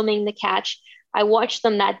were filming the catch. I watched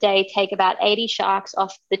them that day take about 80 sharks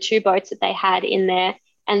off the two boats that they had in there.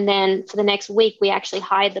 And then for the next week, we actually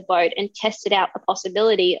hired the boat and tested out the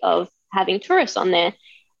possibility of having tourists on there.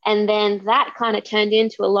 And then that kind of turned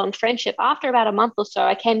into a long friendship. After about a month or so,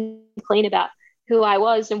 I came clean about who I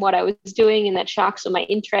was and what I was doing and that sharks were my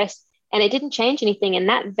interest. And it didn't change anything. And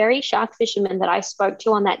that very shark fisherman that I spoke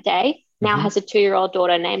to on that day now has a 2-year-old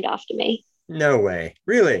daughter named after me. No way.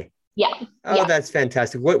 Really? Yeah. Oh, yeah. That's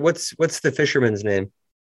fantastic. What's the fisherman's name?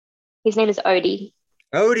 His name is Odie.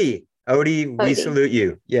 Odie, we salute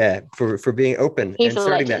you. Yeah, for being open. He's and a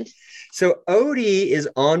starting legend. That. So Odie is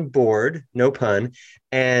on board, no pun.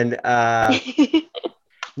 And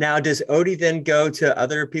now does Odie then go to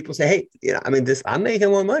other people, say, hey, I'm making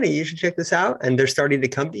more money. You should check this out. And they're starting to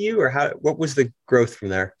come to you, or what was the growth from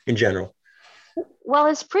there in general? Well,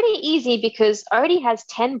 it's pretty easy because Odie has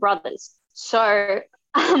 10 brothers. So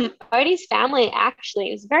Odie's family actually,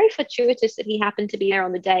 it was very fortuitous that he happened to be there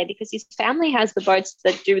on the day because his family has the boats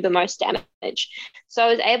that do the most damage. So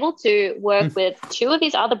I was able to work with 2 of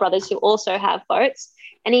his other brothers who also have boats.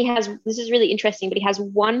 And this is really interesting, but he has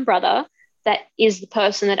one brother that is the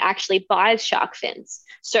person that actually buys shark fins.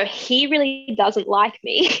 So he really doesn't like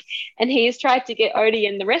me. And he's tried to get Odie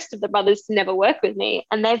and the rest of the brothers to never work with me.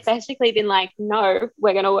 And they've basically been like, no,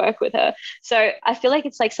 we're going to work with her. So I feel like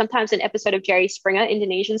it's like sometimes an episode of Jerry Springer,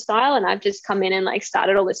 Indonesian style. And I've just come in and like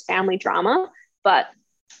started all this family drama, but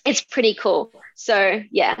it's pretty cool. So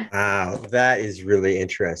yeah. Wow. That is really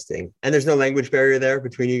interesting. And there's no language barrier there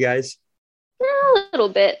between you guys? A little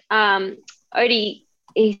bit. Odie,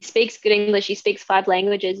 he speaks good English. He speaks 5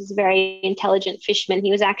 languages. He's a very intelligent fisherman.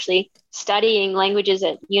 He was actually studying languages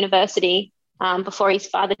at university before his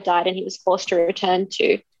father died, and he was forced to return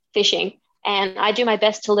to fishing. And I do my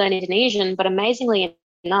best to learn Indonesian, but amazingly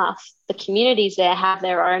enough, the communities there have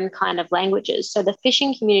their own kind of languages. So the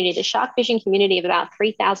fishing community, the shark fishing community of about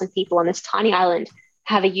 3,000 people on this tiny island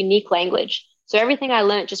have a unique language. So everything I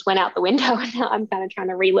learned just went out the window, and now I'm kind of trying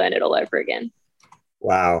to relearn it all over again.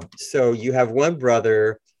 Wow. So you have one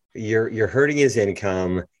brother, you're hurting his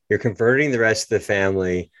income, you're converting the rest of the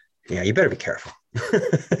family. Yeah, you better be careful.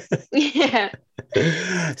 Yeah.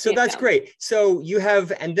 So that's great. So you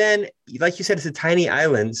have, and then, like you said, it's a tiny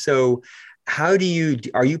island. So are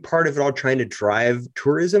you part of it all trying to drive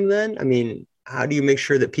tourism then? I mean, how do you make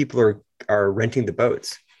sure that people are renting the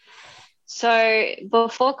boats? So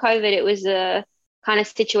before COVID, it was a kind of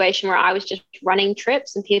situation where I was just running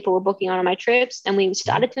trips and people were booking on my trips. And we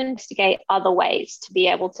started to investigate other ways to be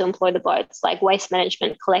able to employ the boats, like waste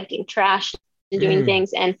management, collecting trash and doing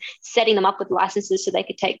things and setting them up with licenses so they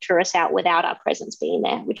could take tourists out without our presence being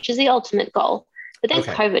there, which is the ultimate goal. But then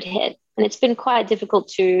COVID hit and it's been quite difficult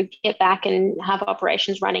to get back and have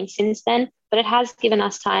operations running since then. But it has given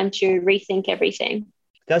us time to rethink everything.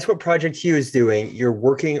 That's what Project Q is doing. You're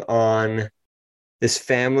working on this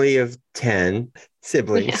family of 10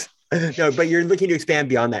 siblings. Yeah. No, but you're looking to expand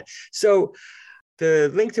beyond that. So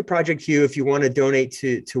the link to Project Q, if you want to donate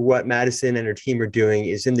to what Madison and her team are doing,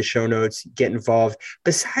 is in the show notes. Get involved.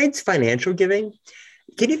 Besides financial giving,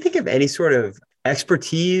 can you think of any sort of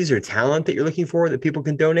expertise or talent that you're looking for that people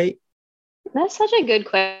can donate? That's such a good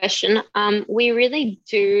question. We really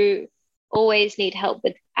do always need help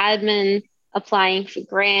with admin, applying for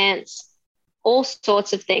grants, all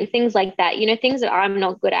sorts of things like that, things that I'm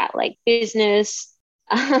not good at, like business,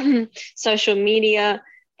 social media,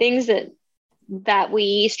 things that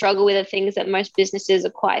we struggle with are things that most businesses are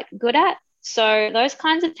quite good at. So those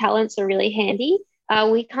kinds of talents are really handy.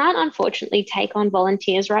 We can't unfortunately take on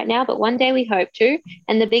volunteers right now, but one day we hope to.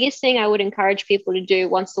 And the biggest thing I would encourage people to do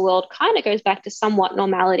once the world kind of goes back to somewhat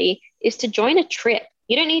normality is to join a trip.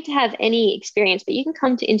 You don't need to have any experience, but you can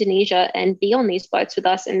come to Indonesia and be on these boats with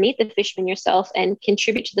us and meet the fishermen yourself and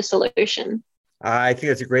contribute to the solution. I think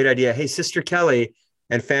that's a great idea. Hey, Sister Kelly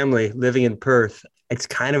and family living in Perth, it's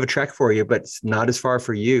kind of a trek for you, but it's not as far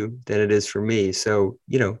for you than it is for me. So,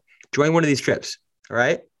 join one of these trips. All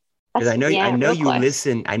right. Because I know you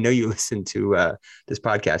listen. I know you listen to this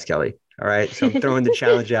podcast, Kelly. All right. So I'm throwing the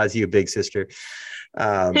challenge out to you, big sister.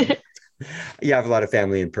 You have a lot of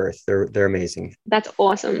family in Perth. They're amazing. That's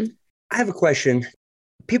awesome. I have a question.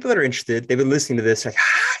 People that are interested, they've been listening to this, like,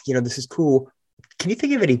 this is cool. Can you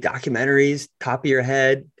think of any documentaries, top of your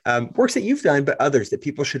head, works that you've done, but others that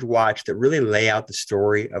people should watch that really lay out the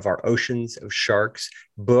story of our oceans, of sharks,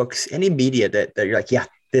 books, any media that you're like, yeah,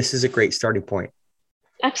 this is a great starting point?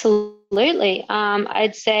 Absolutely.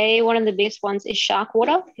 I'd say one of the biggest ones is Shark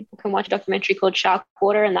Water. People can watch a documentary called Shark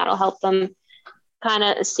Water, and that'll help them kind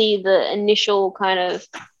of see the initial kind of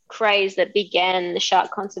craze that began the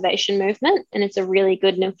shark conservation movement. And it's a really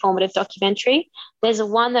good and informative documentary. There's a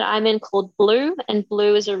one that I'm in called Blue, and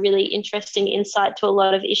Blue is a really interesting insight to a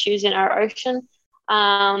lot of issues in our ocean.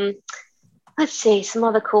 Let's see, some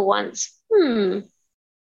other cool ones. End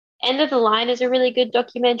of the Line is a really good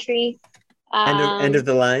documentary. End of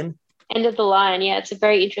the Line? End of the Line, yeah. It's a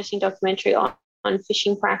very interesting documentary on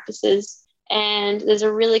fishing practices. And there's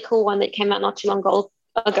a really cool one that came out not too long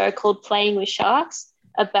ago called Playing with Sharks,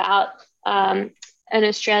 about an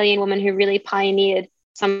Australian woman who really pioneered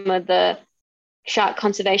some of the shark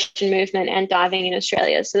conservation movement and diving in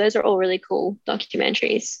Australia. So those are all really cool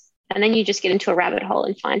documentaries. And then you just get into a rabbit hole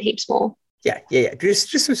and find heaps more. Yeah.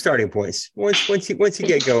 Just some starting points. Once you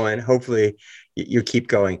get going, hopefully you keep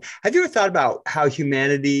going. Have you ever thought about how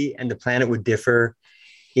humanity and the planet would differ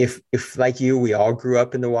if like you, we all grew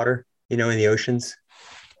up in the water, in the oceans?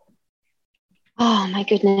 Oh my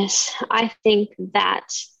goodness. I think that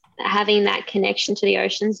having that connection to the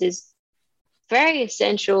oceans is very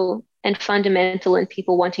essential and fundamental in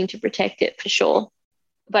people wanting to protect it, for sure.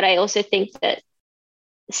 But I also think that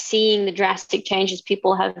seeing the drastic changes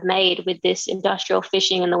people have made with this industrial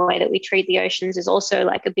fishing and the way that we treat the oceans is also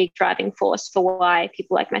like a big driving force for why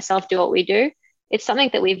people like myself do what we do. It's something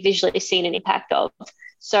that we've visually seen an impact of.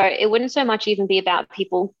 So it wouldn't so much even be about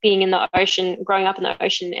people being in the ocean, growing up in the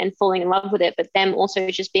ocean and falling in love with it, but them also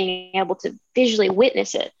just being able to visually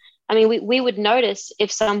witness it. I mean, we would notice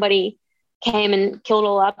if somebody came and killed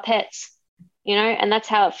all our pets, and that's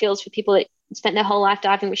how it feels for people that spent their whole life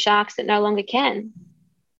diving with sharks that no longer can.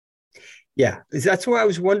 Yeah, that's why I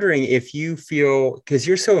was wondering if you feel, because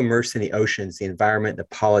you're so immersed in the oceans, the environment, the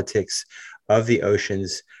politics of the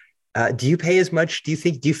oceans, do you pay as much? Do you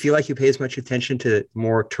feel like you pay as much attention to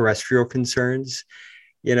more terrestrial concerns?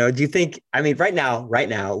 Do you think, I mean, right now,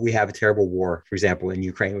 we have a terrible war, for example, in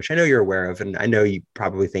Ukraine, which I know you're aware of. And I know you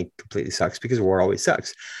probably think completely sucks because war always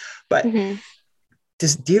sucks. But do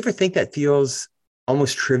you ever think that feels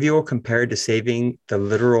almost trivial compared to saving the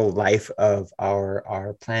literal life of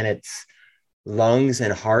our planet's lungs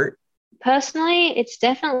and heart? Personally, it's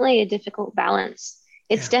definitely a difficult balance.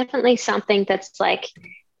 It's definitely something that's like,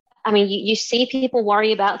 I mean, you see people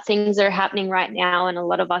worry about things that are happening right now, and a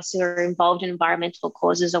lot of us who are involved in environmental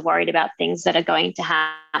causes are worried about things that are going to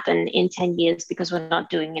happen in 10 years because we're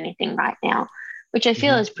not doing anything right now. which I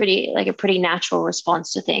feel is a pretty natural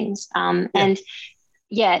response to things. And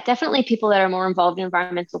yeah, definitely people that are more involved in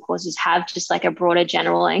environmental causes have just like a broader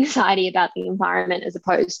general anxiety about the environment as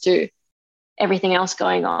opposed to everything else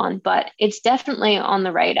going on. But it's definitely on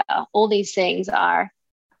the radar. All these things are,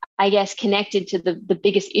 I guess, connected to the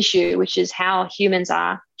biggest issue, which is how humans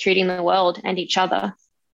are treating the world and each other.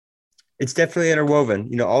 It's definitely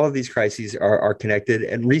interwoven. All of these crises are connected,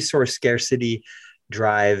 and resource scarcity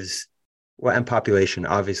drives, well, and population,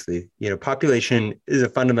 obviously. Population is a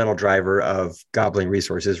fundamental driver of gobbling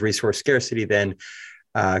resources. Resource scarcity then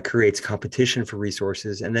creates competition for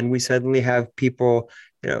resources, and then we suddenly have people,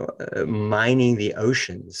 mining the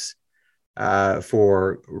oceans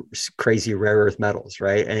for crazy rare earth metals,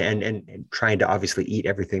 right? And trying to obviously eat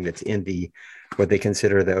everything that's in what they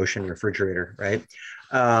consider the ocean refrigerator, right?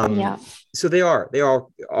 So they are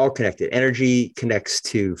all connected. Energy connects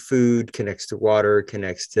to food, connects to water,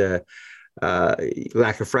 connects to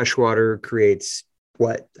lack of fresh water, creates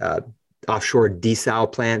offshore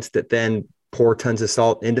desal plants that then pour tons of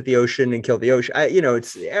salt into the ocean and kill the ocean.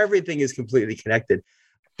 It's everything is completely connected.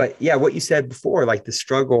 But yeah, what you said before, like the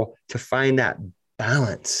struggle to find that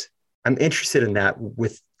balance, I'm interested in that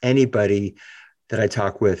with anybody that I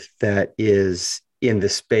talk with that is in the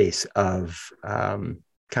space of kind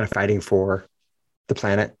of fighting for the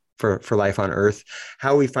planet, for life on Earth,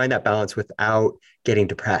 how we find that balance without getting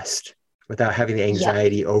depressed, without having the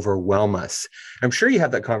anxiety overwhelm us. I'm sure you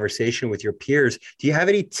have that conversation with your peers. Do you have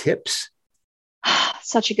any tips?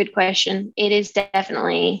 Such a good question. It is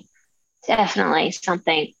definitely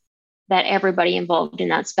something that everybody involved in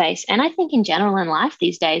that space, and I think in general in life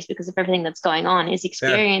these days, because of everything that's going on, is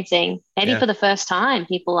experiencing maybe for the first time.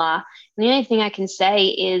 People are, and the only thing I can say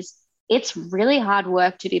is it's really hard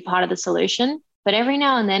work to be part of the solution, but every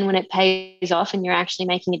now and then when it pays off and you're actually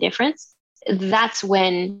making a difference, that's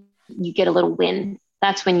when you get a little win.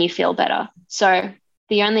 That's when you feel better. So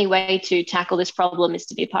the only way to tackle this problem is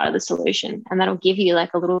to be part of the solution, and that'll give you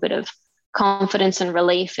like a little bit of confidence and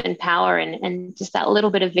relief and power and just that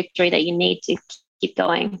little bit of victory that you need to keep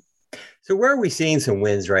going. So where are we seeing some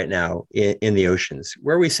wins right now in the oceans?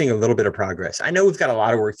 Where are we seeing a little bit of progress? I know we've got a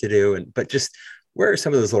lot of work to do, but just where are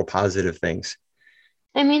some of those little positive things?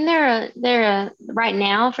 I mean, there are right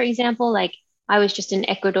now, for example, like I was just in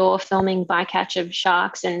Ecuador filming bycatch of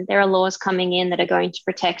sharks, and there are laws coming in that are going to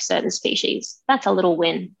protect certain species. That's a little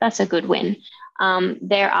win. That's a good win.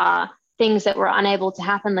 There are things that were unable to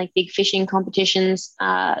happen, like big fishing competitions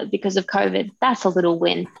because of COVID. That's a little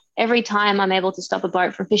win. Every time I'm able to stop a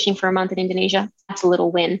boat from fishing for a month in Indonesia, that's a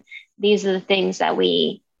little win. These are the things that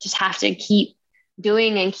we just have to keep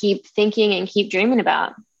doing and keep thinking and keep dreaming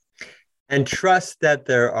about. And trust that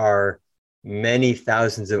there are many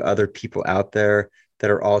thousands of other people out there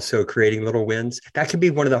that are also creating little wins. That can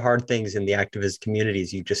be one of the hard things in the activist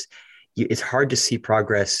communities. It's hard to see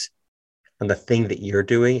progress on the thing that you're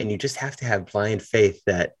doing, and you just have to have blind faith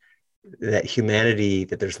that humanity,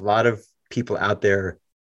 that there's a lot of people out there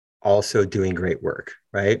also doing great work,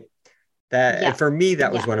 right? And for me,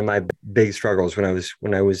 that was one of my big struggles when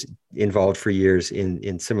I was involved for years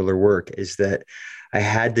in similar work, is that I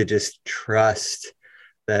had to just trust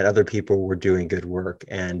that other people were doing good work,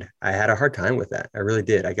 and I had a hard time with that. I really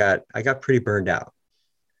did. I got pretty burned out.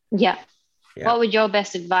 Yeah. What would your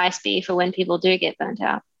best advice be for when people do get burnt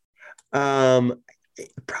out?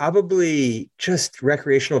 Probably just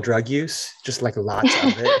recreational drug use, just like lots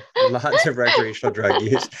of it, lots of recreational drug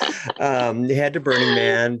use. They had to Burning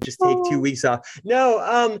Man, just take 2 weeks off.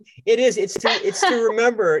 No, it's to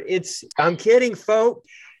remember, I'm kidding, folks.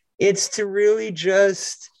 It's to really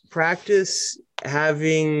just practice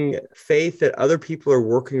having faith that other people are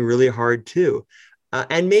working really hard too.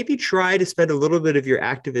 And maybe try to spend a little bit of your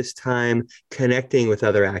activist time connecting with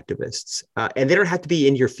other activists. And they don't have to be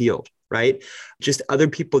in your field, right? Just other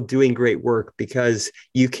people doing great work, because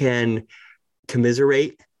you can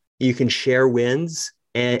commiserate, you can share wins,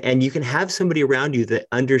 and you can have somebody around you that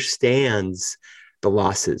understands the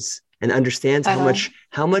losses and understands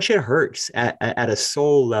how much it hurts at a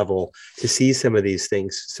soul level to see some of these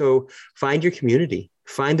things. So find your community,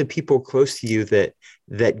 find the people close to you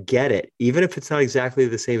that get it, even if it's not exactly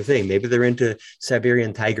the same thing. Maybe they're into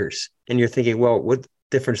Siberian tigers, and you're thinking, well, what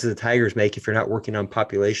difference do the tigers make if you're not working on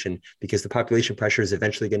population? Because the population pressure is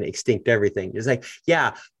eventually going to extinct everything. It's like,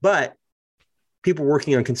 yeah, but people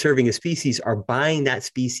working on conserving a species are buying that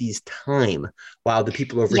species time, while the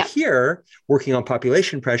people over here working on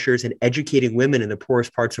population pressures and educating women in the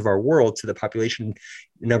poorest parts of our world so the population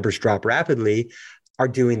numbers drop rapidly are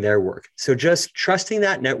doing their work. So just trusting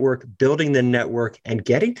that network, building the network, and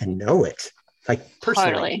getting to know it, like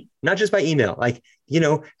personally, not just by email, like,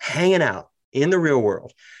 hanging out, in the real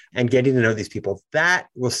world and getting to know these people, that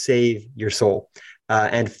will save your soul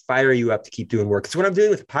and fire you up to keep doing work. It's what I'm doing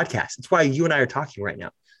with the podcast. It's why you and I are talking right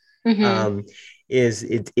now. Is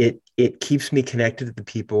it keeps me connected to the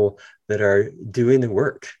people that are doing the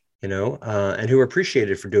work, and who are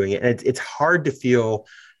appreciated for doing it. And it's hard to feel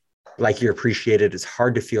like you're appreciated. It's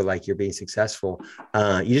hard to feel like you're being successful.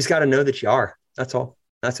 You just got to know that you are. That's all.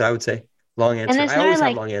 That's what I would say. Long answer. I always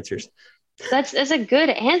have long answers. That's a good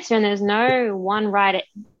answer, and there's no one right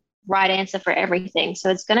answer for everything. So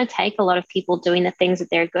it's going to take a lot of people doing the things that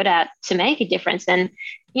they're good at to make a difference. And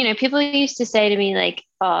people used to say to me like,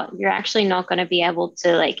 "Oh, you're actually not going to be able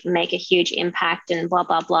to like make a huge impact and blah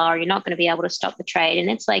blah blah, or you're not going to be able to stop the trade." And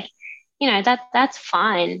it's like, that's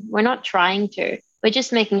fine. We're not trying to. We're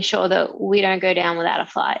just making sure that we don't go down without a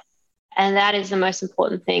fight. And that is the most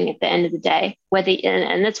important thing at the end of the day.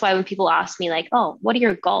 And that's why when people ask me like, "Oh, what are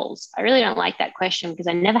your goals?" I really don't like that question because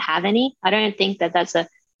I never have any. I don't think that that's a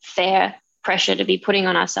fair pressure to be putting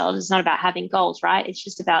on ourselves. It's not about having goals, right? It's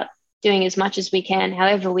just about doing as much as we can,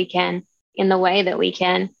 however we can, in the way that we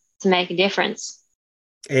can to make a difference.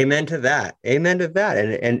 Amen to that. Amen to that.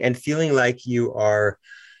 And feeling like you are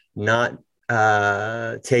not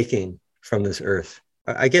taking from this earth.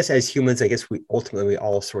 I guess as humans, we ultimately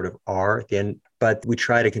all sort of are at the end, but we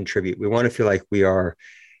try to contribute. We want to feel like we are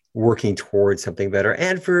working towards something better.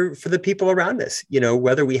 And for the people around us,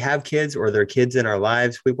 whether we have kids or they're kids in our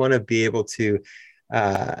lives, we want to be able to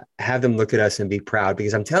have them look at us and be proud,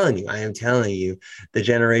 because I am telling you, the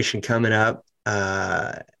generation coming up,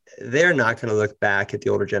 they're not going to look back at the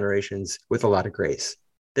older generations with a lot of grace.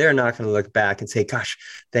 They're not going to look back and say, "Gosh,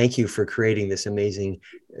 thank you for creating this amazing,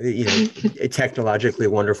 technologically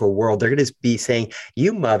wonderful world." They're going to be saying,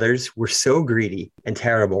 "You mothers were so greedy and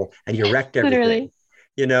terrible, and you wrecked everything."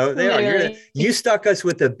 Literally. You stuck us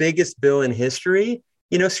with the biggest bill in history.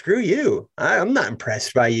 Screw you. I'm not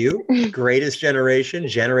impressed by you. Greatest generation,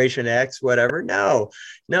 Generation X, whatever. No,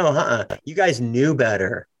 you guys knew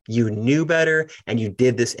better. You knew better, and you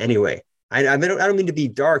did this anyway. I don't mean to be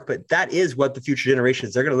dark, but that is what the future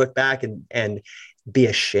generations, they're going to look back and be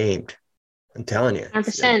ashamed. I'm telling you.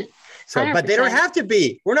 100%. So, but they don't have to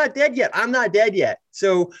be. We're not dead yet. I'm not dead yet.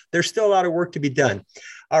 So there's still a lot of work to be done.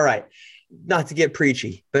 All right. Not to get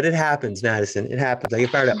preachy, but it happens, Madison. It happens. I get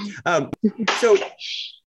fired up. So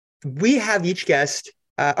we have each guest.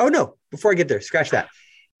 Before I get there, scratch that.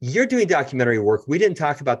 You're doing documentary work. We didn't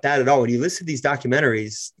talk about that at all. When you listed these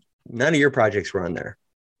documentaries, none of your projects were on there.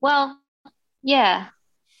 Well, yeah,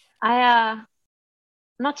 I'm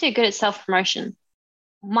not too good at self-promotion.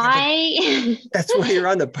 That's why you're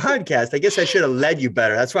on the podcast. I guess I should have led you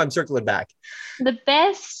better. That's why I'm circling back. The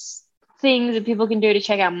best things that people can do to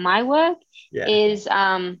check out my work is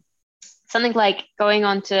something like going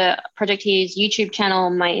onto Project Here's YouTube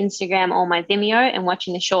channel, my Instagram, or my Vimeo, and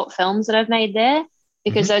watching the short films that I've made there,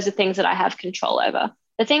 because those are things that I have control over.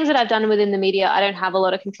 The things that I've done within the media, I don't have a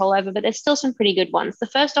lot of control over, but there's still some pretty good ones. The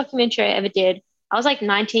first documentary I ever did, I was like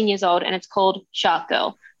 19 years old, and it's called Shark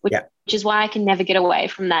Girl, which is why I can never get away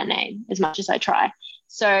from that name as much as I try.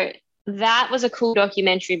 So that was a cool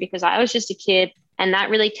documentary because I was just a kid, and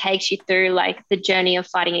that really takes you through like the journey of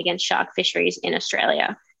fighting against shark fisheries in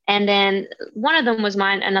Australia. And then one of them was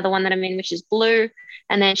another one that I'm in, which is Blue.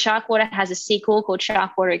 And then Sharkwater has a sequel called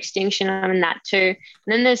Sharkwater Extinction. I'm in that too. And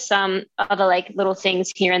then there's some other like little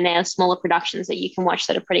things here and there, smaller productions that you can watch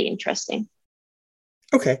that are pretty interesting.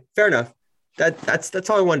 Okay, fair enough. That's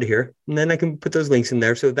all I wanted to hear. And then I can put those links in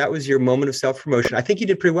there. So that was your moment of self-promotion. I think you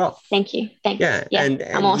did pretty well. Thank you. Thanks. Yeah. And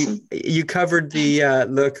I'm awesome. You covered the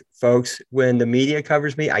look, folks, when the media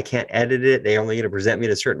covers me, I can't edit it. They only going to present me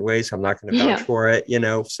in a certain way. So I'm not going to vouch for it,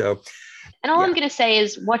 so. And all I'm going to say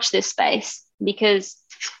is watch this space, because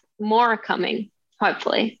more are coming,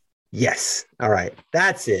 hopefully. Yes. All right.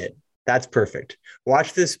 That's it. That's perfect.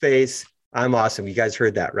 Watch this space. I'm awesome. You guys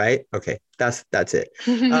heard that, right? Okay. That's it.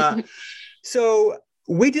 So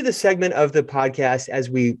we do the segment of the podcast as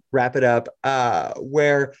we wrap it up,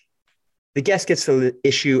 where the guest gets to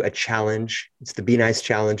issue a challenge. It's the Be Nice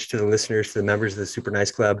challenge to the listeners, to the members of the Super Nice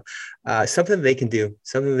Club, something they can do,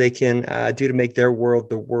 something they can do to make the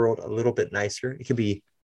world a little bit nicer. It could be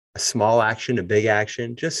a small action, a big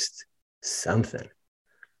action, just something.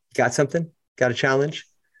 Got something? Got a challenge?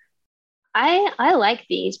 I like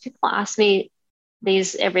these. People ask me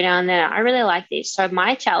these every now and then. I really like these. So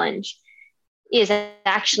my challenge is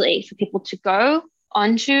actually for people to go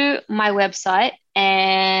onto my website,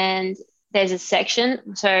 and there's a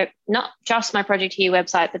section. So not just my Project Here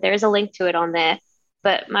website, but there is a link to it on there.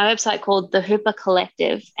 But my website called The Hooper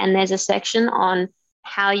Collective, and there's a section on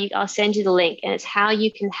I'll send you the link, and it's how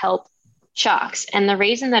you can help sharks. And the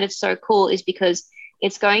reason that it's so cool is because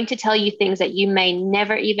it's going to tell you things that you may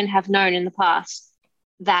never even have known in the past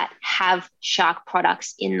that have shark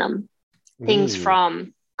products in them. Things Ooh.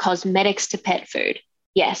 from cosmetics to pet food.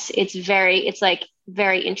 Yes, it's like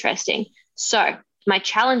very interesting. So my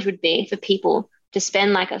challenge would be for people to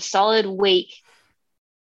spend like a solid week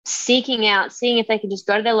seeing if they can just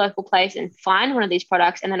go to their local place and find one of these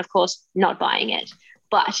products, and then of course not buying it.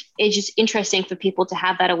 But it's just interesting for people to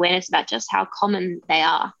have that awareness about just how common they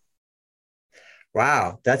are.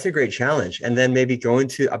 Wow, that's a great challenge. And then maybe going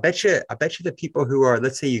to, I bet you the people who are,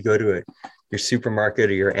 let's say you go to your supermarket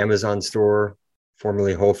or your Amazon store,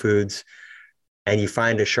 formerly Whole Foods, and you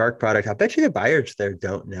find a shark product, I bet you the buyers there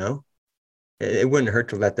don't know. It wouldn't hurt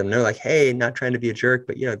to let them know, like, hey, not trying to be a jerk,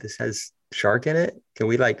 but this has shark in it. Can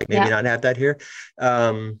we maybe not have that here?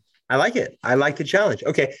 I like it. I like the challenge.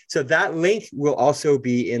 Okay. So that link will also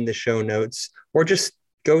be in the show notes, or just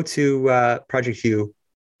go to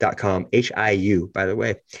projecthiu.com, HIU, by the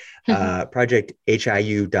way,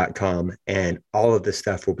 projecthiu.com, and all of the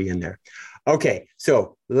stuff will be in there. Okay.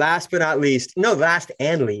 So last and least,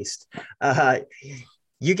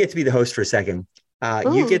 you get to be the host for a second.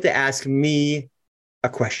 You get to ask me a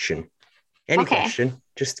question. Any question,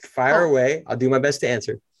 just fire away. I'll do my best to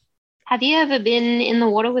answer. Have you ever been in the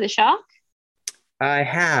water with a shark? I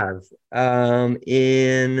have,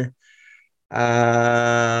 in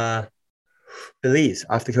Belize,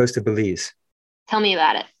 off the coast of Belize. Tell me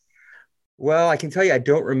about it. Well, I can tell you, I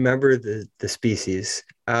don't remember the species,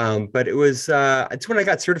 but it's when I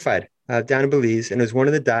got certified down in Belize, and it was one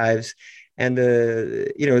of the dives. And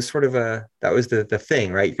it's sort of that was the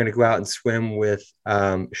thing, right? You're going to go out and swim with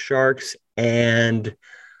sharks, and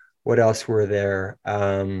what else were there?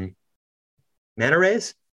 Manta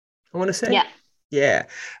rays, I want to say. Yeah. Yeah.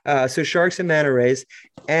 So sharks and manta rays.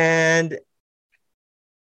 And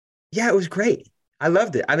yeah, it was great. I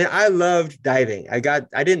loved it. I mean, I loved diving. I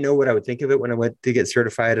didn't know what I would think of it when I went to get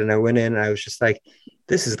certified, and I went in and I was just like,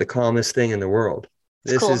 this is the calmest thing in the world.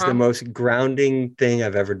 This is the most grounding thing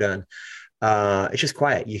I've ever done. It's just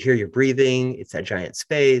quiet. You hear your breathing. It's that giant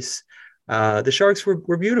space. The sharks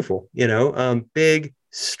were beautiful, big,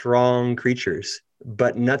 strong creatures,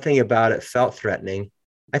 but nothing about it felt threatening.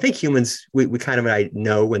 I think humans, we kind of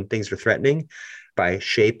know when things are threatening by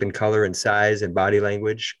shape and color and size and body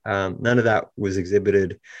language. None of that was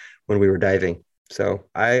exhibited when we were diving. So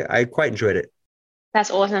I quite enjoyed it.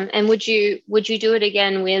 That's awesome. And would you do it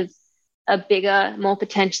again with a bigger, more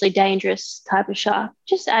potentially dangerous type of shark?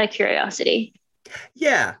 Just out of curiosity.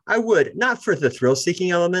 Yeah, I would. Not for the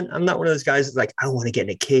thrill-seeking element. I'm not one of those guys that's like, I want to get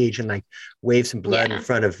in a cage and wave some blood in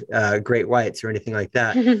front of great whites or anything like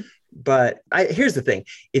that. But here's the thing.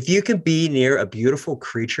 If you can be near a beautiful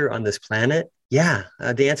creature on this planet,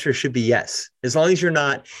 the answer should be yes. As long as you're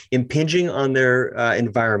not impinging on their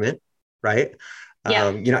environment, right?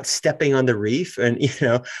 You're not stepping on the reef, and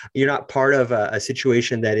you're not part of a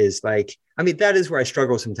situation that is that is where I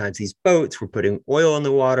struggle sometimes. These boats, we're putting oil in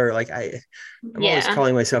the water. I'm always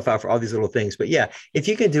calling myself out for all these little things. But if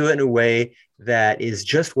you can do it in a way that is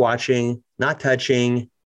just watching, not touching,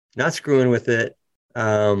 not screwing with it,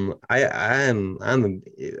 I'm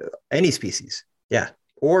any species,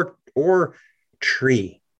 or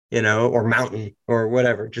tree, or mountain or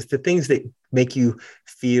whatever. Just the things that make you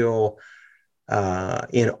feel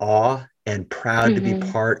in awe and proud to be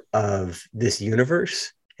part of this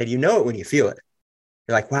universe. And you know it when you feel it.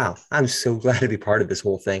 You're like, wow, I'm so glad to be part of this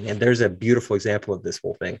whole thing. And there's a beautiful example of this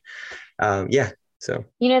whole thing. So.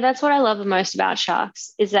 That's what I love the most about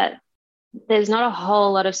sharks, is that there's not a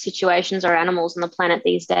whole lot of situations or animals on the planet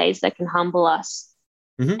these days that can humble us.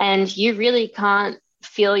 Mm-hmm. And you really can't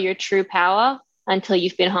feel your true power until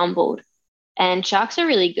you've been humbled. And sharks are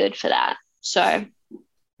really good for that. So,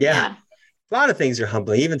 yeah. A lot of things are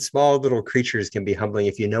humbling. Even small little creatures can be humbling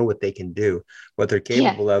if you know what they can do, what they're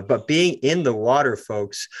capable of. But being in the water,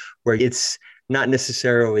 folks, where it's not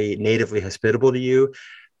necessarily natively hospitable to you,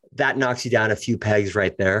 that knocks you down a few pegs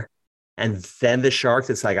right there. And then the shark,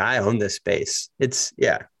 it's like, I own this space.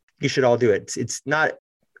 You should all do it. It's not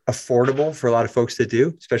affordable for a lot of folks to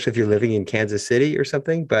do, especially if you're living in Kansas City or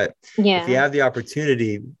something. But if you have the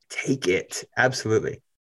opportunity, take it. Absolutely.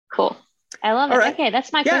 Cool. I love it. Right. Okay,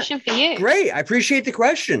 that's my question for you. Great. I appreciate the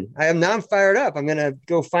question. I'm fired up. I'm going to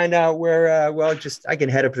go find out where, I can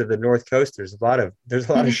head up to the North Coast. There's a lot of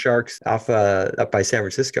sharks up by San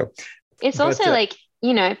Francisco. It's also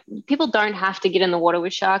people don't have to get in the water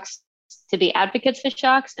with sharks to be advocates for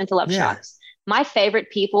sharks and to love sharks. My favorite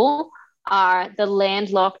people are the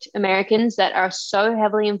landlocked Americans that are so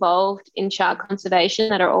heavily involved in shark conservation,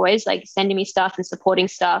 that are always sending me stuff and supporting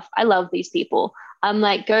stuff. I love these people. I'm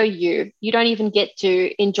like, go you. You don't even get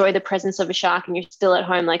to enjoy the presence of a shark and you're still at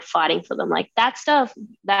home like fighting for them. Like that stuff,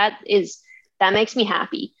 that makes me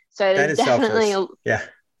happy. So That there's is definitely selfless. Yeah.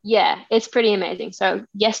 yeah, it's pretty amazing. So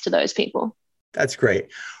yes to those people. That's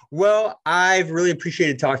great. Well, I've really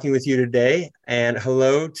appreciated talking with you today. And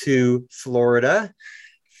hello to Florida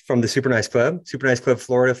from the Super Nice Club. Super Nice Club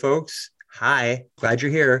Florida, folks. Hi, glad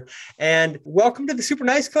you're here. And welcome to the Super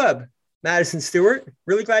Nice Club, Madison Stewart.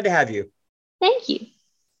 Really glad to have you. Thank you.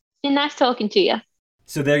 It's been nice talking to you.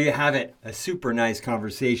 So there you have it, a super nice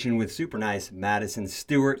conversation with super nice Madison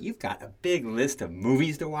Stewart. You've got a big list of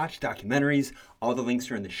movies to watch, documentaries. All the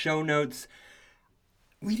links are in the show notes.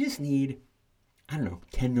 We just need,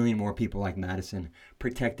 10 million more people like Madison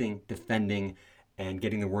protecting, defending, and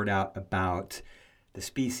getting the word out about the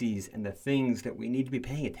species and the things that we need to be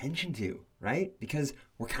paying attention to, right? Because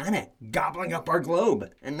we're kind of gobbling up our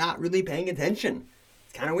globe and not really paying attention.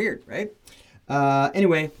 It's kind of weird, right?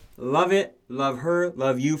 Anyway, love it, love her,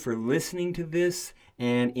 love you for listening to this.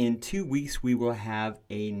 And in 2 weeks, we will have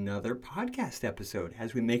another podcast episode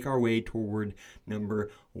as we make our way toward number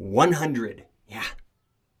 100. Yeah.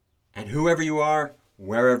 And whoever you are,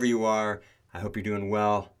 wherever you are, I hope you're doing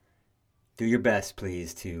well. Do your best,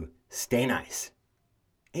 please, to stay nice.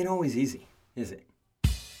 Ain't always easy, is it?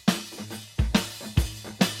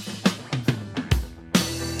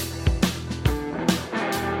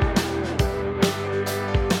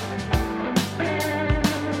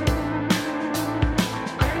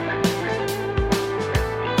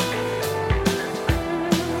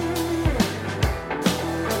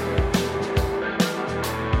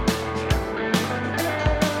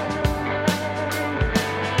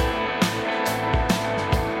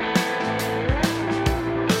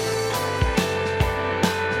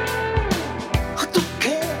 I don't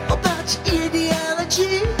care about your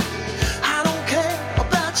ideology. I don't care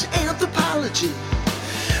about your anthropology.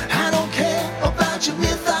 I don't care about your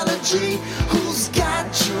mythology. Who's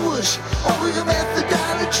got Jewish or your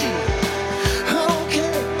methodology? I don't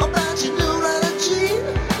care about your neurology.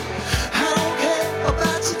 I don't care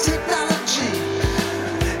about your technology.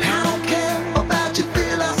 I don't care about your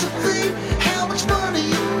philosophy. How much money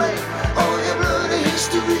you make or your bloody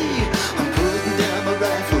history. I'm putting down my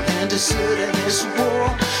rifle and deserting this war.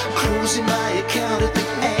 Closing my account at the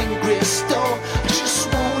angry store.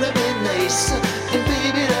 Just wanna be nice, and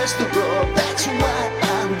baby that's the rub. That's why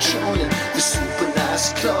I'm joining the Super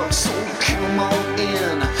Nice Club. So come on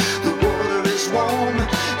in, the water is warm.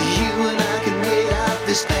 You and I can wait out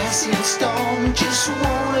this passing storm. Just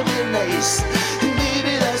wanna be nice, and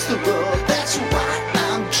baby that's the rub. That's why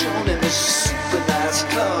I'm joining the Super Nice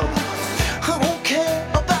Club. I don't care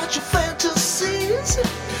about your fantasies.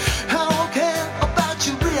 I don't care about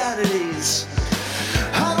your realities.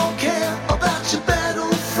 I don't care about your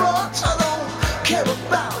battlefront. I don't care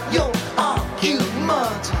about your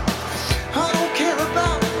argument. I don't care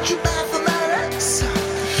about your mathematics.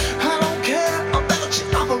 I don't care about your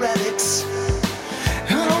operatics.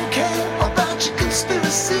 I don't care about your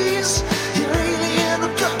conspiracies, your alien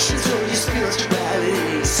abductions, or your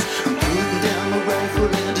spiritualities. I'm putting down my rifle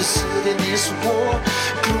and deserting this war.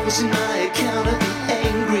 Closing my account at the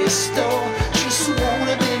angry store. Just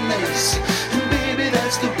wanna be nice, and baby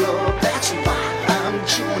that's the rub. That's why I'm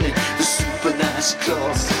joining the Super Nice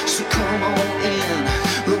Club. So come on in,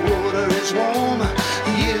 the water is warm.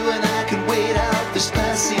 You and I can wait out this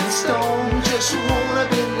passing storm. Just wanna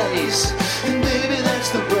be nice, and baby that's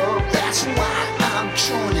the rub. That's why I'm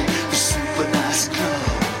joining the Super Nice Club.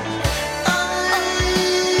 I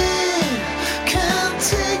can't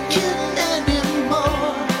take it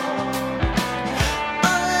anymore.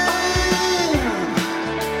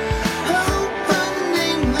 I'm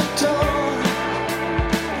opening the door.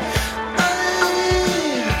 I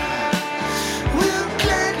will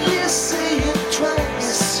gladly say it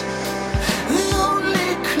twice. The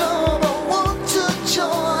only club I want to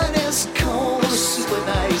join is called Super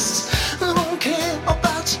Nice. I don't care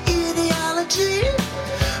about your ideology.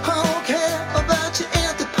 I don't care about your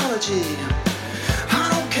anthropology. I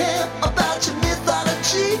don't care about your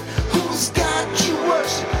mythology. Who's got you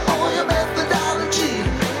worship or your methodology?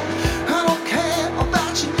 I don't care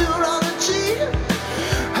about your neurology.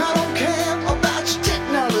 I don't care about your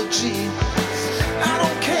technology. I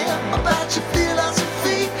don't care about your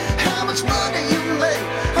philosophy. How much money you make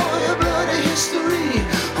or your bloody history.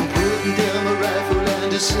 I'm putting down my rifle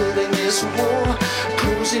and deserting this war.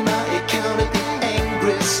 Closing my account at the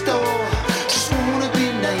angry store. Just wanna be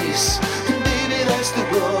nice, and baby that's the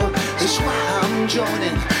rub. That's why I'm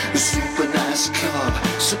joining the Super Nice Club.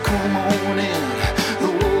 So come on in,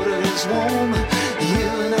 the water is warm. You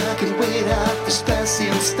and I can wait out this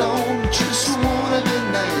passing storm. Just wanna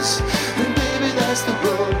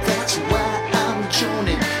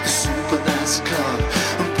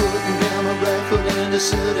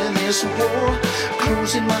sudden there's a war,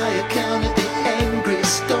 closing my account at the angry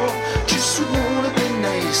store. Just wanna be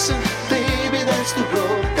nice, baby, that's the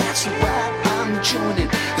road. That's why I'm joining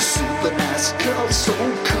the super nice club. So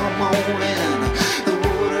come on in, the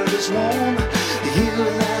water is warm. You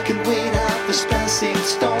and I can wait out this passing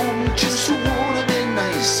storm. Just wanna be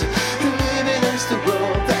nice, baby, that's the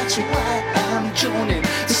road. That's why I'm joining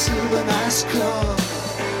the super nice club.